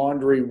a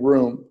laundry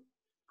room.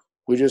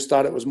 We just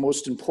thought it was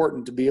most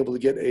important to be able to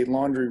get a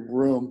laundry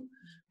room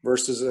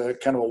versus a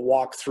kind of a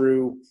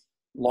walk-through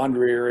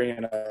laundry area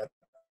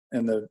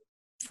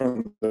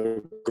from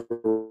the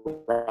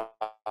garage.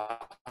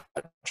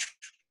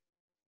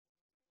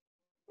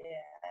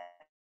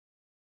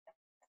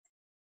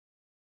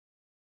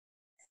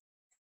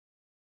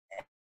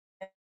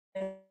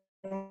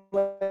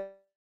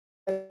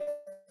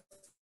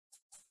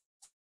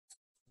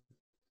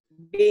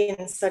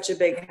 Being such a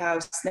big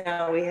house,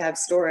 now we have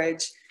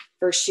storage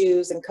for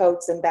shoes and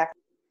coats and back.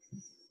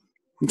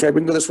 Okay,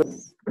 we can go this way.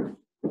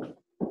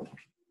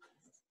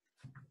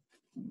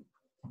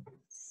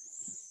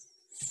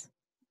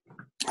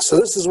 So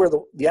this is where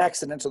the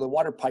accident, so the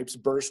water pipes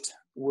burst.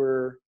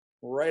 We're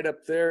right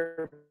up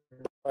there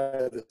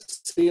by the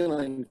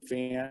ceiling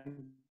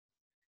fan,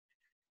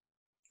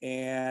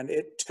 and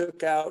it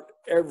took out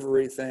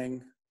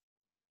everything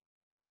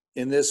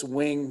in this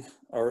wing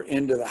or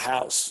into the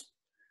house.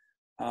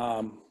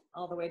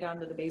 All the way down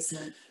to the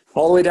basement.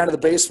 All the way down to the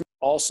basement.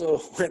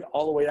 Also went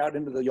all the way out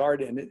into the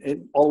yard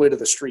and all the way to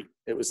the street.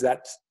 It was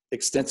that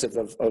extensive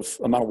of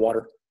amount of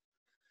water.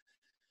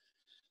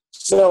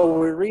 So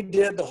we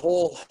redid the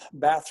whole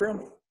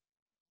bathroom.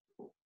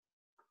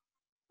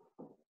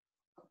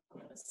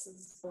 This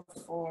is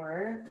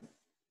before.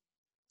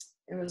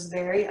 It was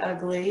very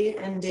ugly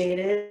and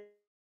dated.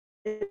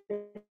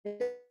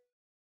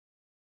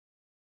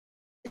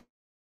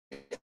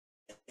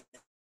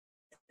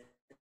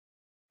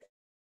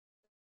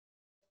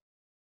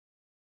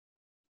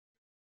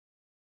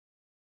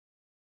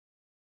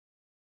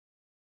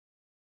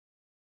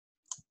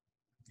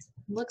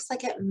 Looks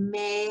like it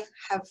may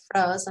have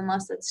froze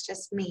unless it's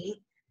just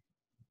me.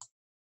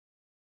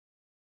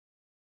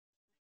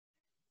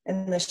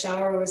 And the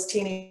shower was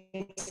teeny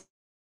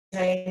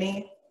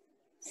tiny.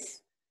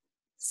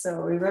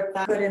 So we ripped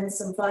that, put in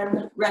some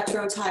fun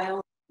retro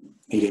tile.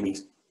 Hey,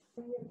 Amy's.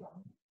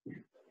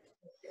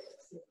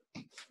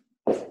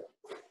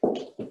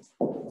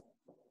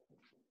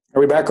 Are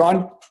we back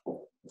on?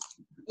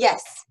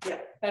 Yes. Yeah.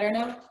 Better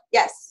now?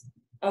 Yes.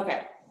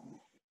 Okay.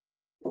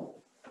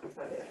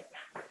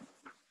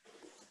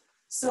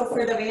 So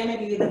for the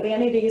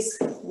vanities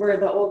were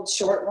the old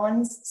short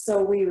ones.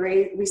 So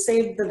we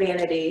saved the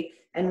vanity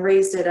and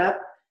raised it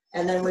up,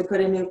 and then we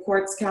put a new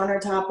quartz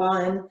countertop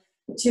on,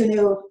 2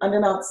 new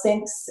undermount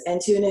sinks, and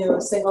 2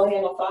 new single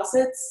handle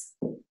faucets.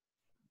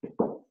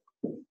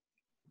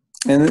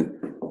 And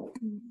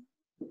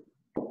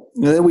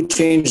then we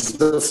changed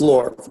the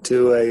floor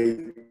to a,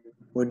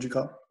 what'd you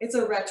call it? It's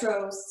a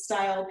retro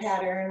style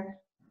pattern,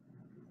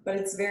 but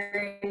it's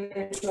very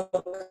neutral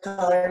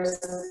colors.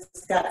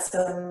 It's got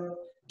some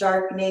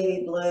dark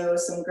navy blue,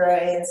 some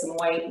gray, and some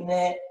white in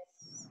it.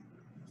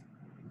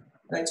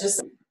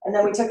 And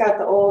then we took out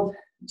the old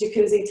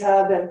jacuzzi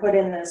tub and put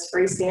in this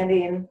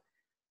freestanding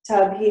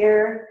tub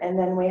here, and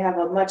then we have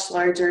a much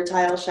larger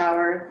tile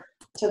shower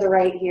to the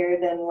right here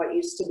than what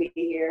used to be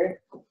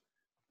here.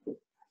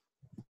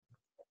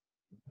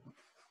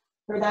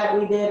 For that,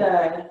 we did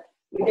a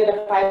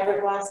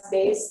fiberglass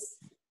base,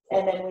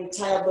 and then we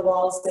tiled the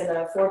walls in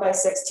a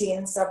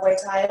 4x16 subway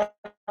tile,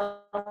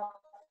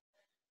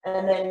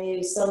 and then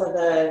used some of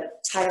the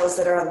tiles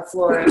that are on the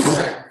floor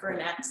for an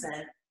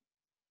accent.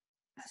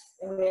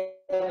 And we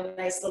have a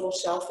nice little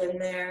shelf in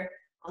there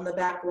on the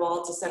back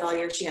wall to set all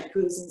your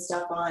shampoos and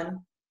stuff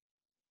on.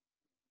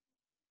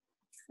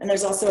 And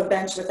there's also a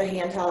bench with a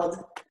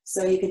handheld,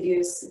 so you could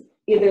use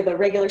either the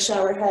regular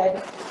shower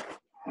head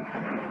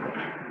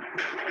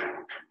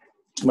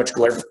Too much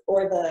glare.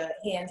 or the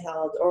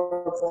handheld,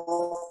 or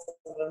both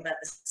of them at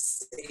the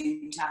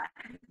same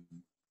time.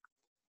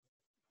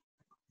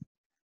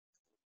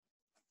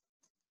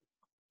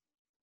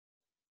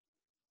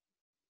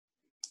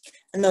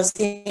 And those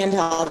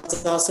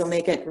handhelds also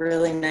make it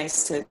really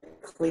nice to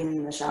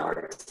clean the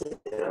shower too.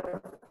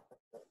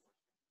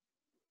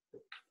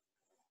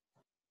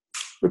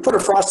 We put a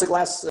frosted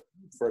glass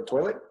for a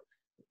toilet,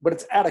 but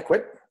it's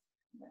adequate.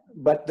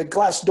 But the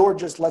glass door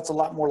just lets a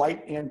lot more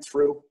light in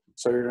through.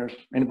 So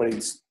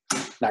anybody's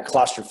not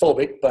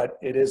claustrophobic, but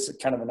it is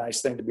kind of a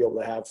nice thing to be able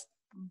to have.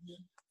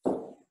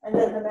 And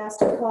then the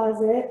master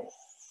closet,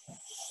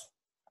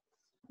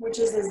 which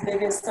is as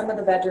big as some of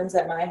the bedrooms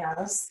at my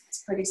house.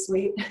 It's pretty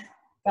sweet.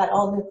 Got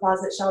all new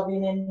closet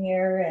shelving in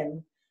here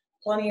and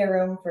plenty of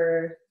room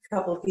for a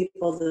couple of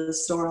people to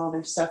store all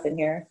their stuff in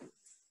here.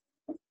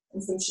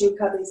 And some shoe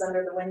cubbies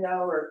under the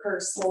window or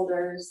purse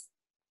holders.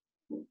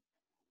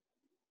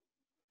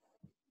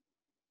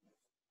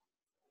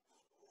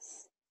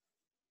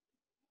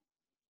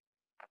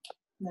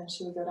 And then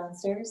should we go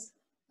downstairs?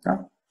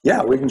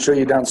 Yeah, we can show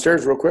you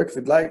downstairs real quick if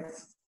you'd like.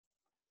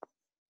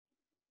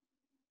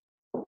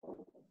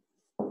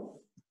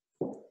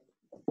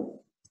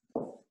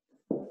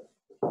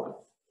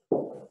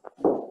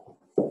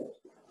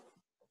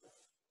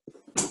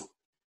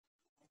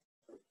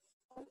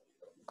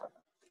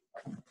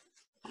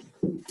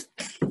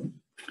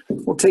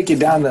 We'll take you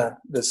down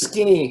the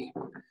skinny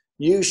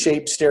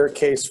U-shaped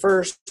staircase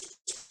first.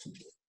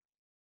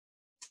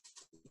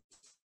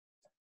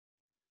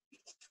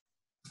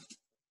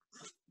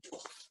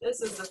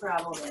 This is the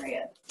problem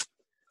area.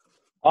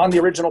 On the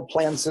original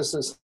plans, this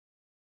is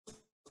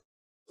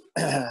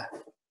the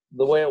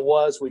way it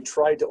was. We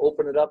tried to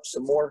open it up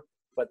some more,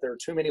 but there are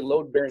too many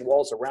load-bearing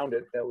walls around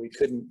it that we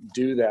couldn't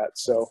do that.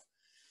 So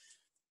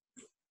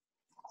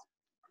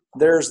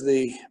there's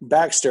the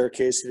back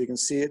staircase. If you can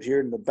see it here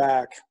in the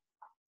back,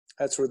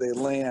 that's where they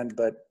land.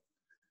 But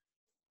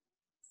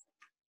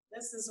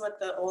this is what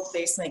the old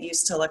basement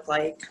used to look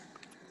like.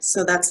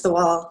 So that's the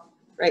wall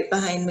right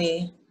behind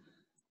me,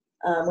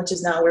 which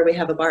is now where we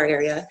have a bar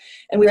area.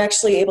 And we were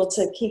actually able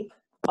to keep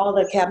all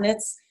the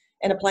cabinets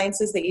and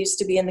appliances that used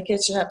to be in the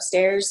kitchen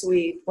upstairs.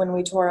 When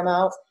we tore them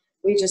out,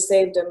 we just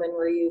saved them and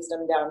reused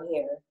them down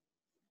here.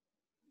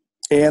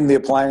 and the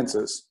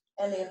appliances.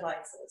 And the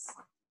appliances.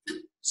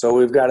 So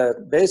we've got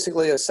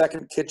basically a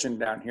second kitchen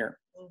down here.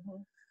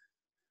 Mm-hmm.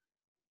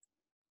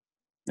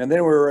 And then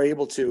we were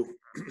able to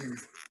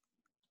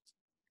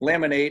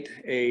laminate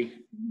a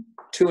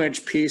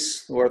 2-inch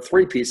piece, or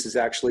 3 pieces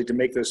actually, to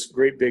make this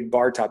great big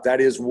bar top.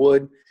 That is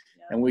wood,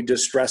 and we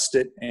distressed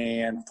it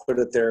and put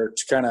it there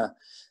to kind of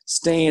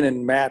stain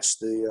and match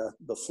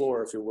the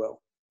floor, if you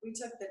will. We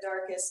took the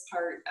darkest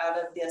part out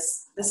of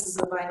this. This is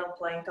a vinyl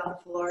plank on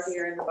the floor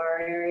here in the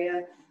bar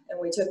area, and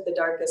we took the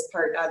darkest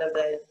part out of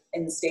it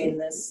and stained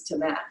this to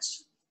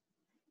match.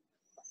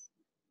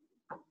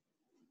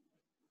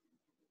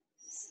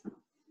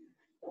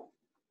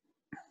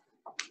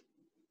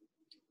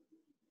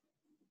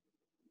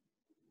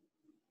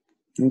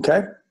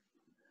 Okay.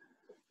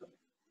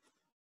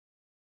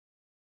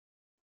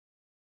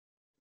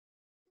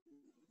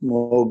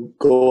 We'll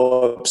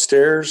go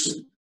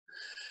upstairs.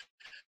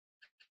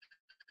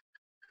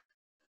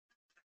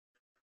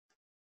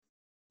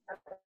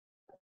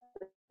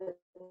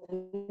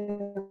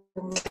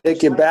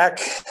 Take you back.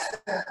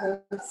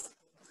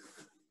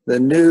 The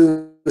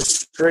new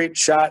straight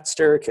shot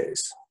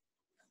staircase.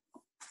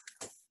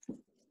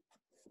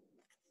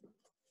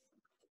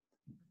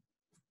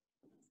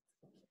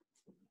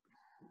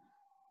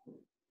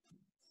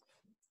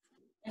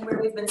 And where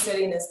we've been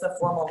sitting is the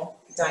formal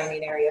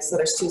dining area, so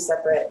there's 2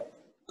 separate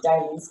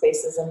dining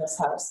spaces in this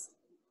house.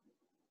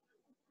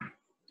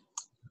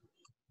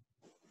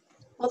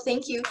 Well,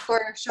 thank you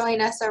for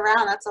showing us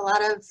around. That's a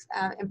lot of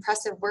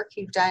impressive work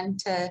you've done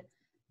to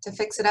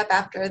fix it up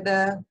after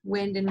the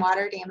wind and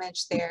water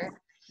damage there.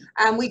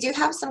 We do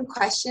have some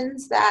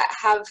questions that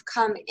have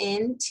come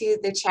into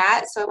the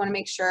chat, so I want to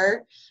make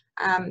sure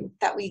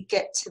that we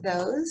get to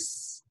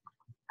those.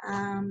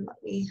 Let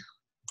me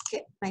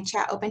get my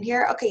chat open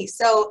here. Okay,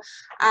 so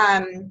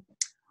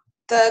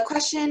the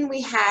question we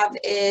have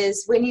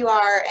is, when you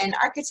are an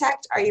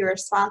architect, are you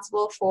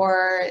responsible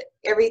for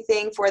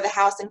everything for the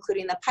house,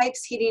 including the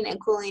pipes, heating and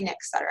cooling,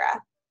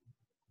 etc.?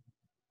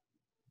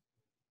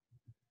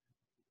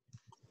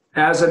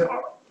 As a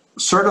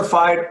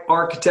certified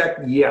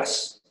architect,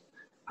 yes.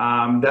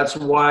 That's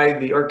why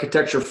the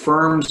architecture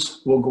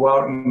firms will go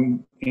out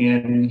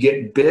and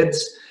get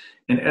bids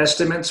and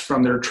estimates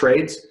from their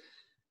trades.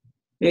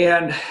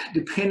 And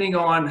depending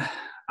on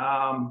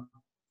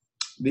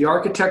the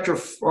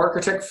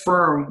architect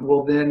firm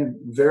will then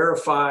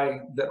verify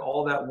that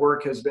all that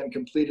work has been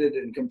completed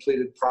and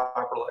completed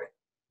properly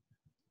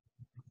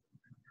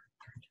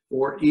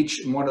for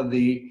each one of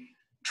the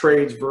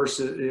trades,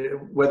 versus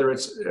whether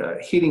it's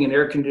heating and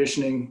air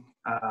conditioning,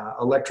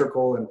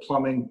 electrical and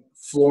plumbing,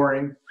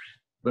 flooring,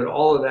 but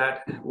all of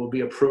that will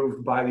be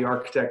approved by the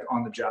architect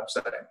on the job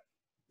site.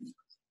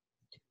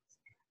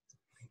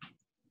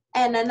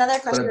 And another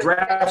question, But a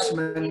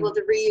draftsman able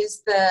to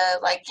reuse the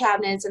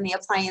cabinets and the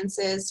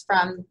appliances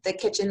from the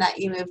kitchen that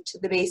you moved to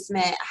the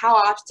basement. How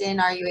often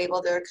are you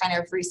able to kind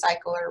of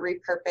recycle or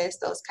repurpose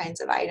those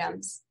kinds of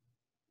items?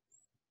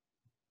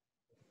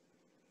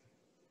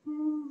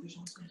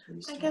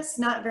 I guess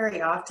not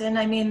very often.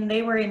 I mean,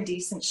 they were in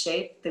decent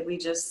shape, that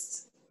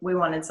we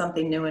wanted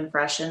something new and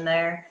fresh in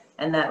there.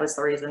 And that was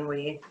the reason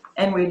we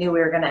knew we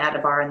were going to add a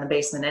bar in the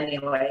basement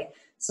anyway.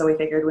 So we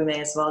figured we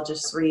may as well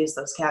just reuse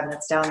those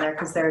cabinets down there,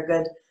 because they're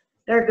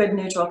a good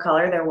neutral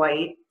color. They're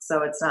white.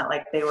 So it's not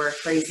like they were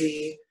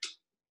crazy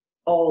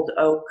old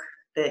oak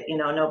that,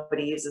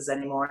 nobody uses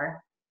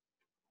anymore.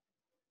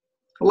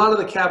 A lot of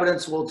the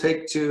cabinets we'll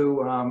take to,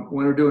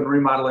 when we're doing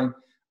remodeling,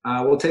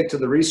 we'll take to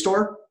the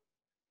restore.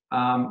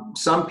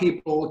 Some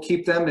people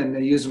keep them and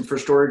they use them for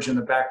storage in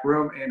the back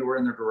room and or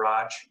in their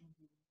garage.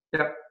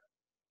 Yep.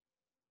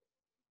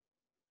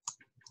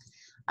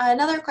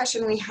 Another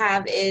question we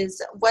have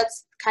is,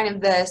 what's kind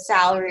of the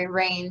salary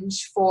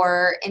range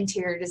for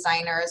interior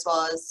designer as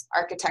well as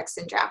architects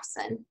and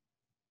draftsmen?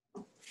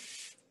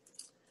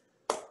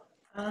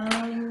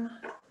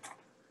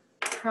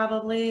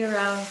 Probably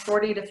around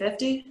 40 to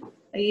 50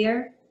 a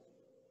year.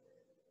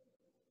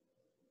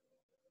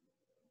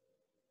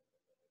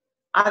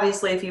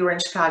 Obviously, if you were in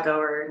Chicago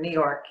or New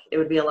York, it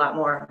would be a lot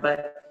more,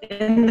 but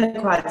in the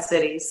Quad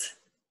Cities.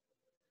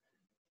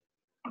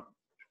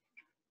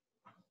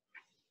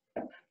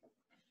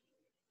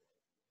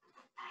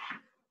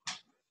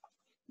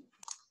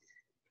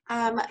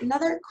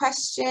 Another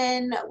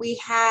question we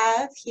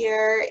have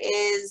here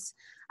is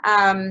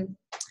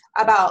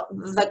about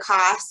the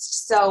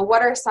cost. So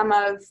what are some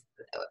of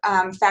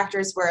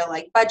factors where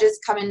budgets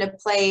come into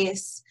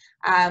place?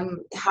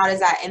 How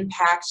does that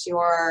impact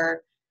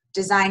your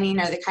designing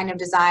or the kind of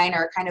design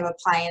or kind of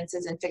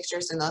appliances and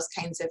fixtures and those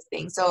kinds of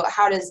things? So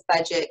how does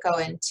budget go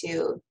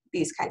into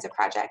these kinds of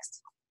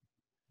projects?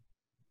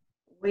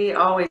 We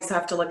always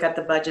have to look at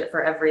the budget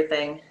for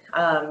everything.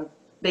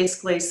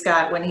 Basically,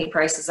 Scott, when he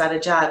prices out a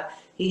job,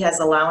 he has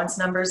allowance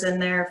numbers in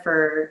there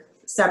for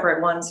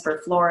separate ones for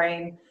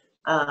flooring,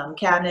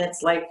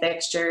 cabinets, light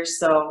fixtures.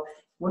 So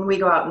when we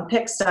go out and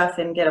pick stuff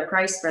and get a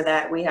price for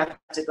that, we have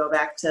to go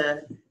back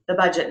to the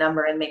budget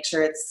number and make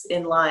sure it's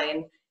in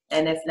line.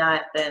 And if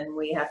not, then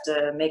we have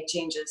to make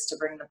changes to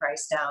bring the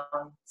price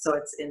down so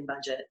it's in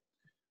budget.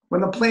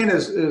 When the plan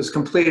is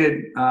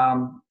completed,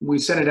 we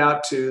send it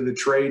out to the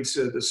trades,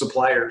 the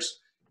suppliers,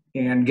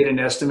 and get an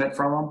estimate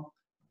from them.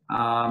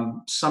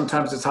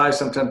 Sometimes it's high,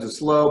 sometimes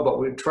it's low, but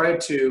we try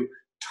to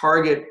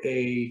target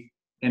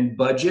and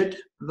budget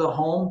the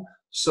home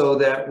so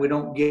that we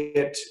don't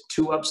get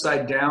too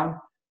upside down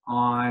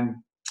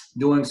on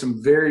doing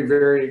some very,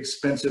 very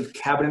expensive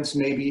cabinets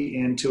maybe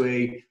into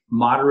a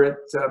moderate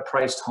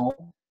priced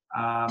home.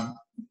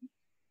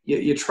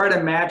 You try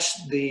to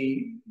match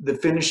the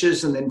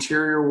finishes and the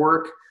interior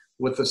work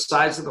with the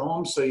size of the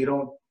home so you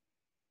don't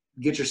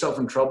get yourself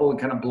in trouble and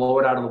kind of blow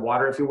it out of the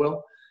water, if you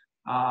will.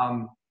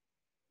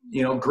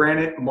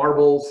 Granite,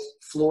 marble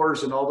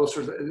floors and all those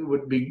sorts of, it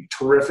would be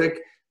terrific,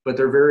 but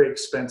they're very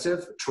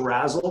expensive.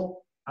 Terrazzo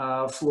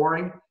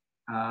flooring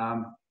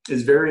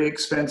is very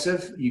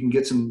expensive. You can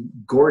get some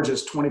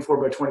gorgeous 24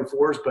 by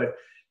 24s, but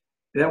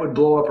that would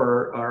blow up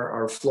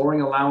our flooring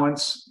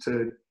allowance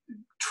to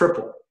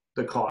triple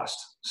the cost.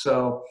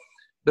 So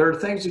there are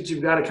things that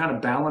you've got to kind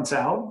of balance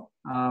out.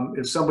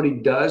 If somebody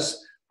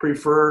does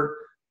prefer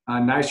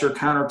nicer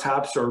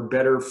countertops or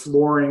better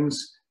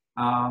floorings,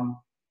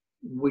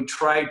 we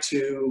try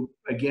to,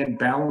 again,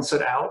 balance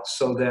it out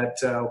so that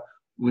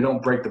we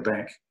don't break the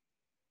bank.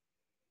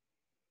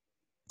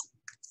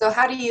 So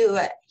how do you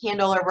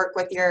handle or work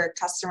with your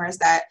customers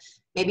that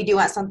maybe do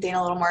want something a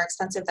little more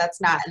expensive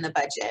that's not in the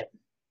budget?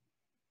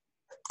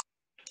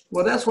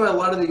 Well, that's why a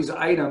lot of these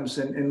items,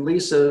 and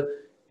Lisa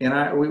and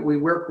I, we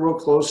work real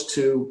close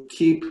to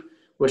keep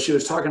what she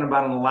was talking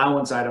about, an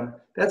allowance item.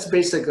 That's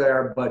basically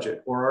our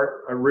budget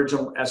or our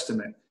original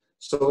estimate.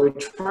 So we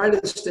try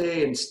to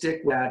stay and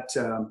stick with that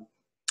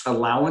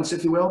allowance,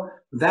 if you will.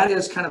 That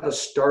is kind of a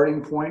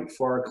starting point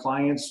for our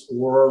clients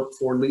or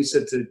for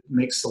Lisa to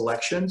make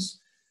selections.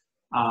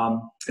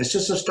 It's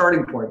just a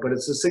starting point, but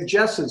it's a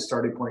suggested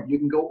starting point. You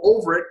can go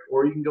over it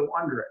or you can go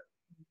under it.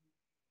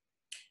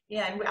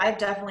 Yeah, and I've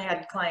definitely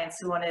had clients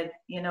who wanted,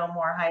 you know,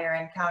 more higher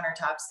end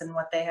countertops than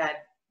what they had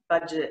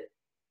budget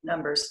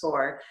numbers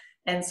for.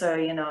 And so,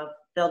 you know,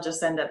 they'll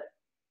just end up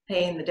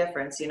paying the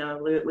difference. You know,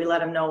 we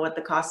let them know what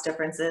the cost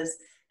difference is,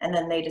 and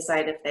then they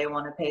decide if they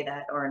want to pay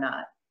that or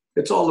not.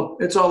 It's all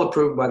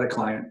approved by the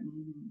client.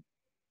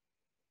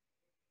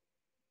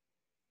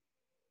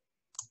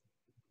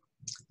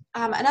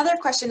 Another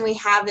question we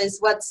have is,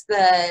 what's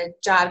the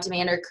job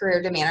demand or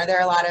career demand? Are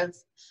there a lot of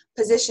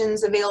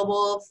positions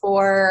available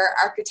for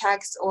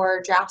architects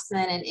or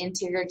draftsmen and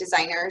interior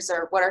designers,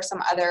 or what are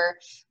some other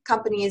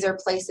companies or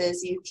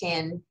places you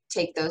can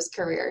take those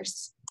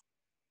careers?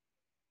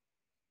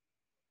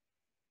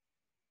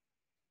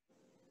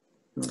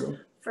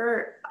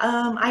 For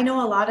I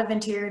know a lot of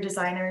interior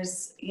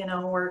designers, you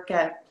know, work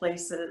at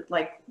places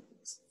like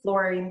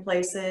flooring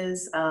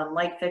places,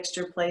 light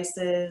fixture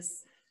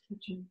places,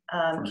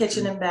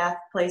 kitchen and bath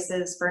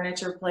places,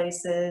 furniture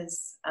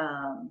places,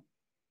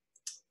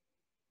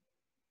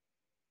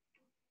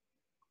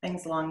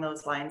 things along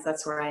those lines.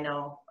 That's where I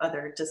know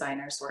other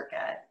designers work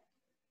at.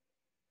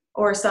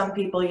 Or some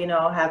people, you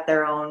know, have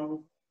their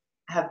own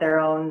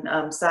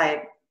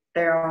side,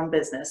 their own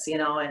business, you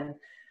know, and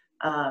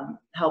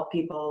help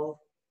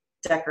people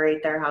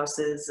decorate their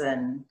houses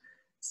and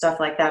stuff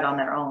like that on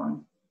their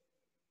own.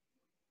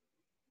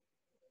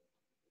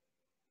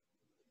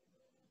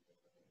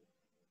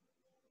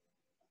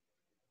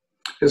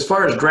 As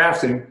far as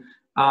drafting,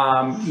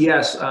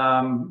 yes,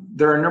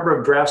 there are a number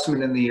of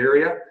draftsmen in the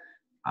area,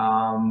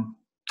 4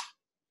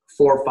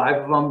 or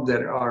 5 of them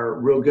that are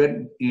real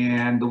good,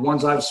 and the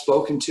ones I've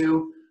spoken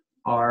to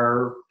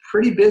are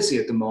pretty busy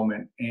at the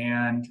moment.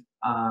 And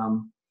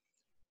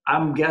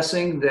I'm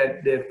guessing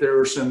that if there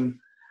were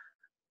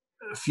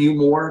a few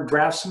more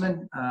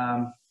draftsmen,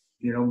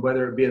 you know,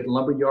 whether it be at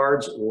lumber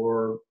yards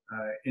or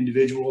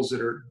individuals that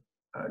are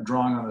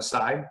drawing on the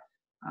side,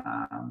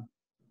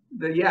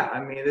 that, yeah, I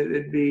mean,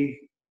 it'd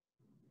be,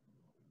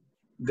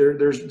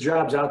 there's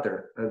jobs out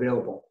there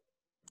available.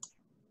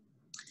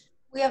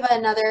 We have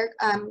another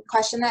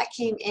question that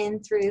came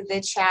in through the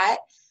chat,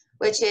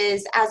 which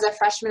is, as a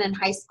freshman in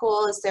high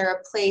school, is there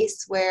a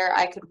place where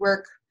I could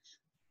work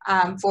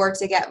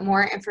to get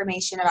more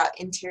information about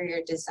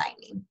interior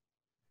designing?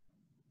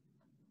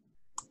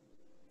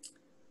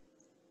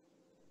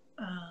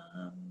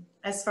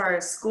 As far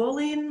as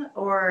schooling,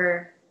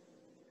 or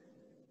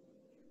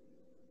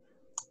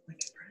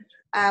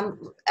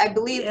I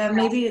believe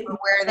maybe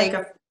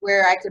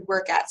where I could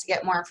work at to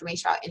get more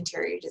information about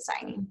interior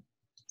designing.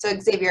 So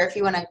Xavier, if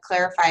you want to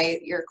clarify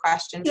your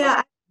question,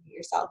 yeah,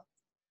 yourself.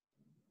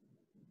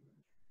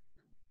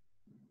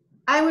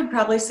 I would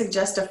probably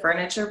suggest a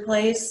furniture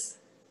place.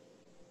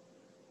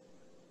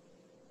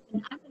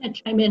 And I'm going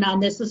to chime in on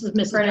this. This is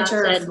Mrs.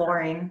 Furniture Johnson. or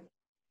flooring.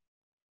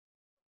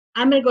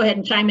 I'm going to go ahead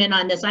and chime in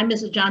on this. I'm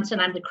Mrs. Johnson.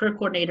 I'm the career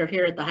coordinator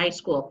here at the high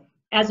school.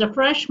 As a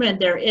freshman,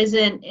 there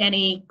isn't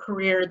any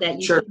career that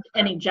you Sure.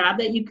 any job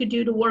that you could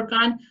do to work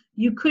on.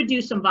 You could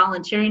do some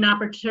volunteering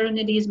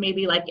opportunities,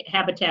 maybe like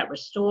Habitat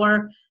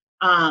Restore,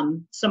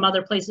 some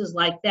other places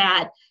like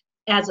that.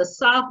 As a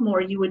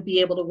sophomore, you would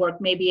be able to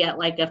work maybe at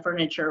like a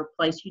furniture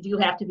place. You do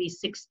have to be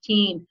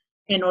 16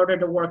 in order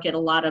to work at a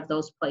lot of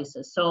those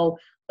places. So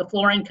the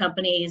flooring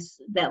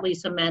companies that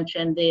Lisa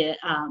mentioned,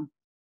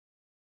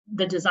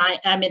 the design,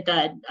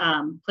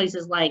 the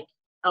places like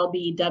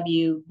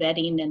LBW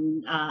Bedding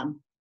and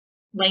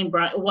Lane,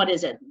 what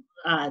is it?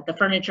 The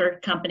furniture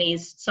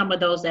companies, some of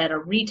those that are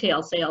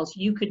retail sales,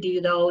 you could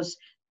do those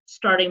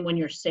starting when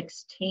you're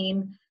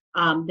 16.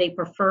 They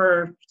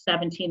prefer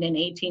 17 and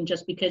 18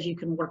 just because you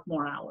can work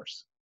more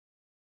hours.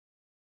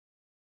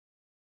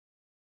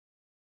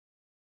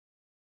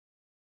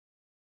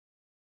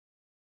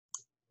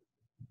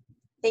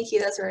 Thank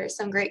you. Those were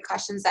some great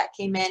questions that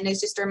came in.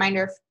 It's just a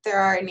reminder, if there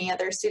are any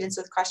other students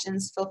with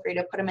questions, feel free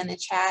to put them in the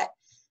chat.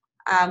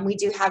 We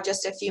do have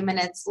just a few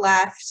minutes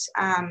left.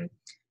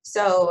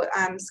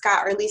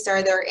 Scott or Lisa,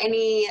 are there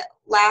any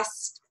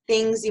last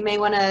things you may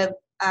want to,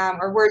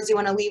 or words you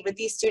want to leave with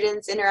these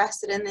students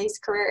interested in these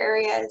career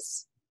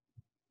areas?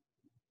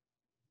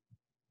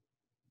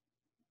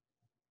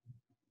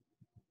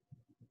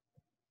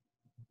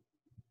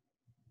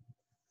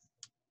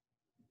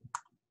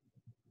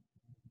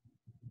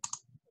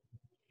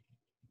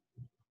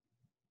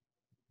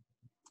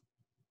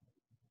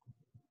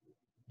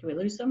 Do we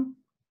lose them?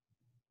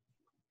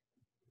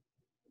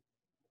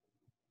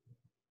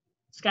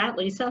 Scott,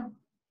 Lisa?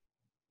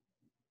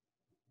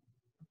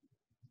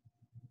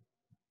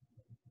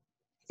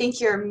 think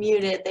you're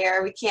muted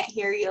there. We can't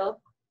hear you.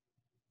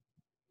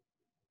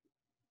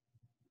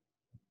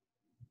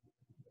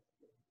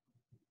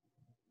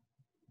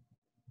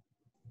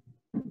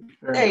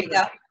 There you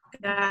go.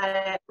 Got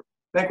it.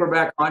 I think we're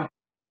back on.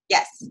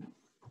 Yes.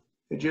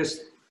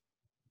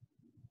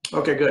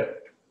 Okay, good.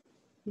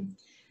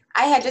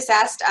 I had just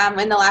asked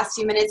in the last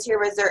few minutes here,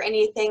 was there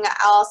anything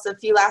else, a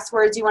few last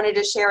words you wanted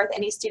to share with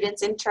any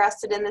students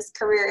interested in this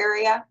career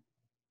area?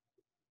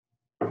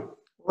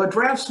 Well, a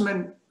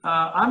draftsman,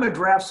 I'm a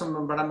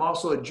draftsman, but I'm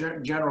also a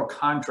general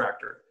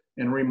contractor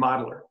and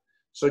remodeler.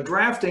 So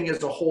drafting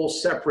is a whole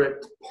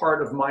separate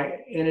part of my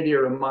entity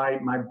or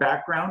my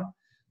background.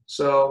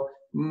 So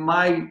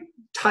my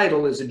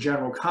title is a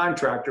general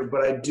contractor,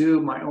 but I do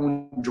my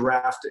own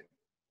drafting,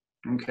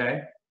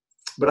 okay?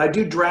 But I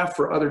do draft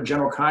for other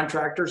general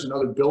contractors and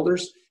other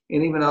builders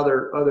and even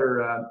other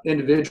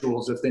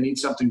individuals if they need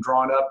something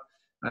drawn up,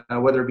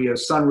 whether it be a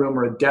sunroom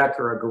or a deck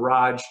or a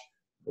garage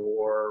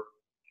or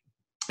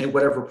in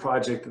whatever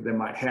project that they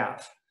might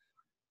have.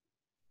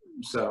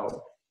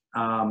 So,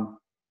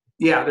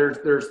 yeah,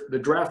 there's the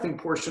drafting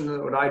portion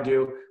of what I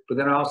do, but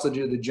then I also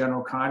do the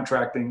general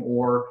contracting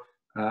or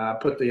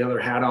put the other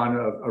hat on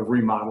of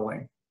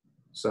remodeling.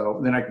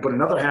 So then I can put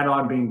another hat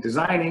on being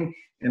designing,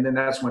 and then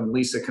that's when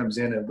Lisa comes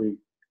in and we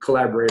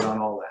collaborate on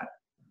all that.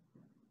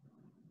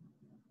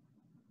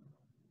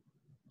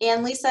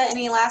 And Lisa,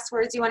 any last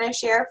words you want to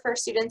share for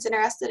students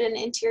interested in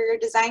interior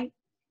design?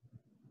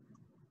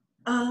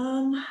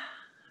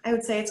 I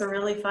would say it's a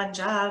really fun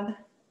job.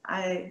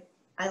 I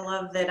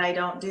love that I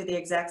don't do the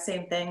exact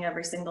same thing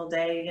every single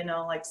day, you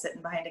know, like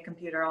sitting behind a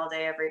computer all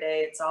day, every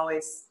day. It's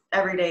always,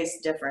 every day is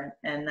different.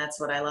 And that's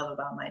what I love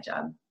about my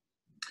job.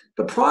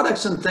 The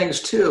products and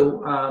things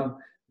too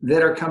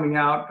that are coming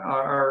out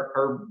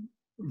are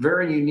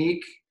very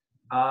unique.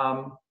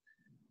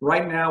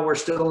 Right now we're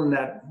still in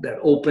that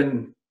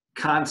open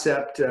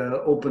concept,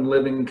 open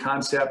living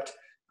concept,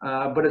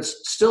 but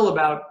it's still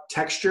about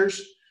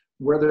textures,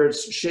 whether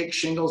it's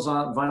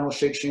vinyl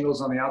shake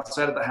shingles on the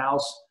outside of the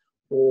house,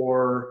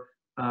 or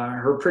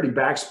her pretty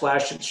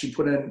backsplash that she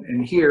put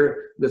in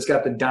here that's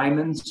got the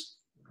diamonds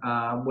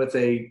with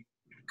a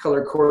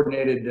color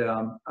coordinated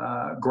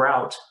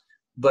grout.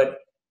 But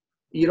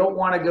you don't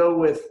want to go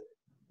with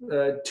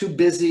too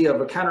busy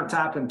of a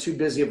countertop and too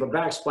busy of a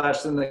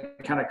backsplash, then they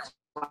kind of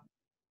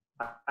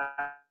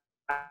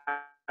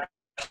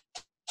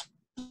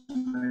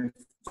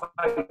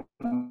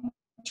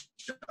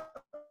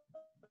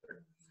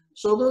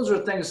so those are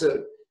things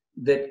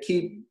that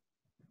keep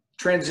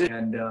transition,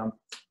 and a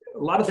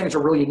lot of things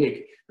are really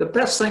unique. The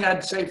best thing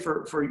I'd say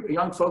for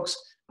young folks,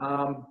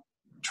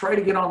 try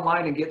to get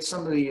online and get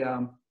some of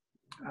the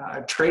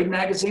trade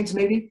magazines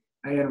maybe,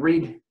 and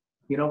read,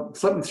 you know,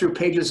 flipping through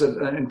pages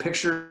and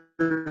pictures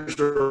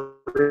or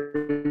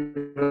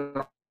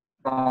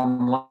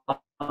online.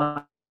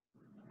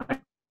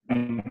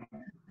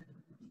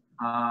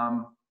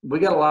 We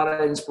got a lot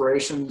of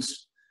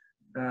inspirations,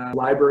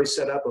 library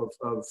set up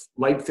of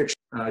light fiction.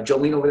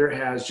 Jolene over there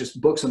has just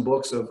books and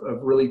books of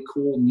really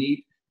cool,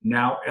 neat,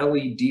 now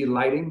LED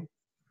lighting.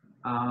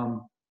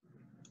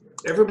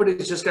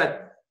 Everybody's just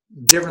got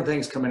different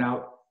things coming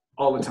out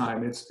all the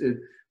time.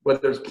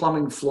 Whether it's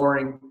plumbing,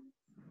 flooring,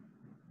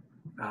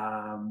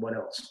 what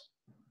else?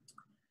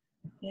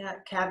 Yeah,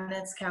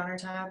 cabinets,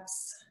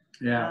 countertops.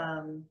 Yeah,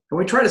 and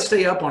we try to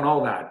stay up on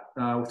all that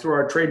through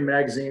our trade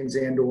magazines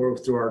and or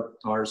through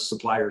our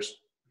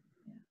suppliers.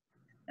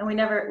 And we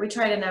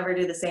try to never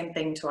do the same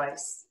thing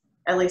twice.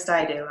 At least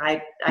I do.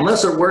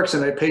 Unless it works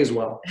and it pays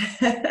well.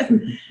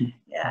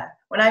 Yeah,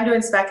 when I'm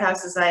doing spec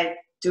houses, I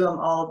do them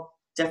all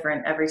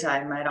different every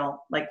time. I don't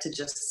like to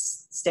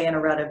just stay in a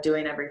rut of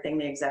doing everything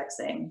the exact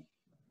same.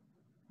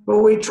 But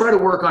we try to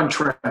work on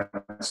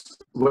trends,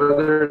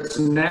 whether it's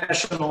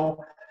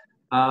national.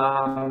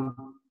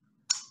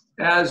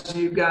 As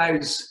you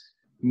guys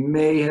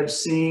may have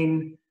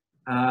seen,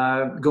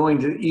 going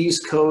to the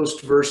East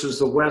Coast versus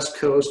the West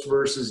Coast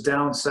versus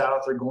down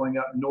south or going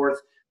up north,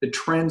 the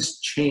trends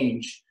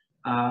change.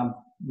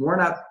 We're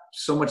not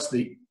so much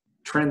the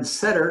trend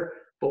setter,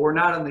 but we're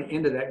not on the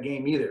end of that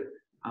game either.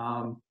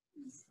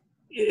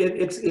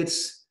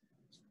 It's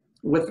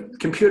with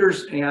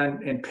computers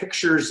and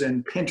pictures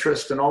and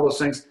Pinterest and all those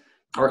things,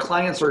 our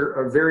clients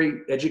are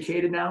very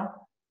educated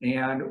now,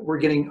 and we're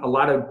getting a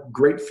lot of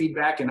great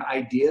feedback and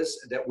ideas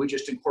that we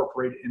just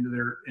incorporate into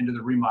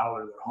the remodel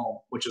of their home,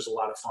 which is a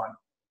lot of fun.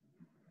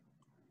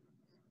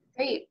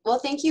 Great. Well,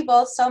 thank you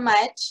both so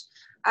much.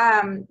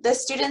 The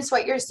students,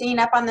 what you're seeing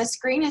up on the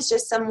screen is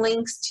just some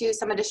links to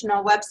some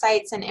additional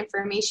websites and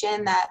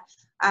information that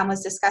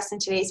was discussed in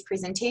today's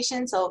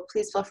presentation. So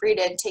please feel free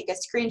to take a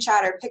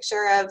screenshot or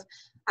picture of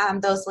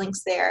those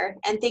links there.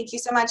 And thank you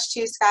so much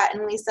to Scott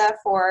and Lisa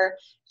for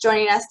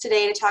joining us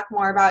today to talk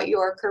more about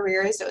your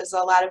careers. It was a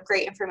lot of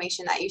great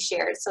information that you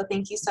shared. So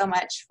thank you so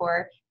much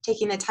for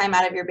taking the time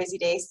out of your busy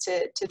days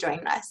to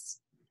join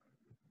us.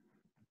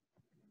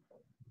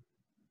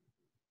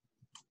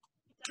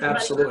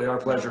 Absolutely, our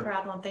pleasure. No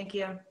problem. Thank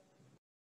you.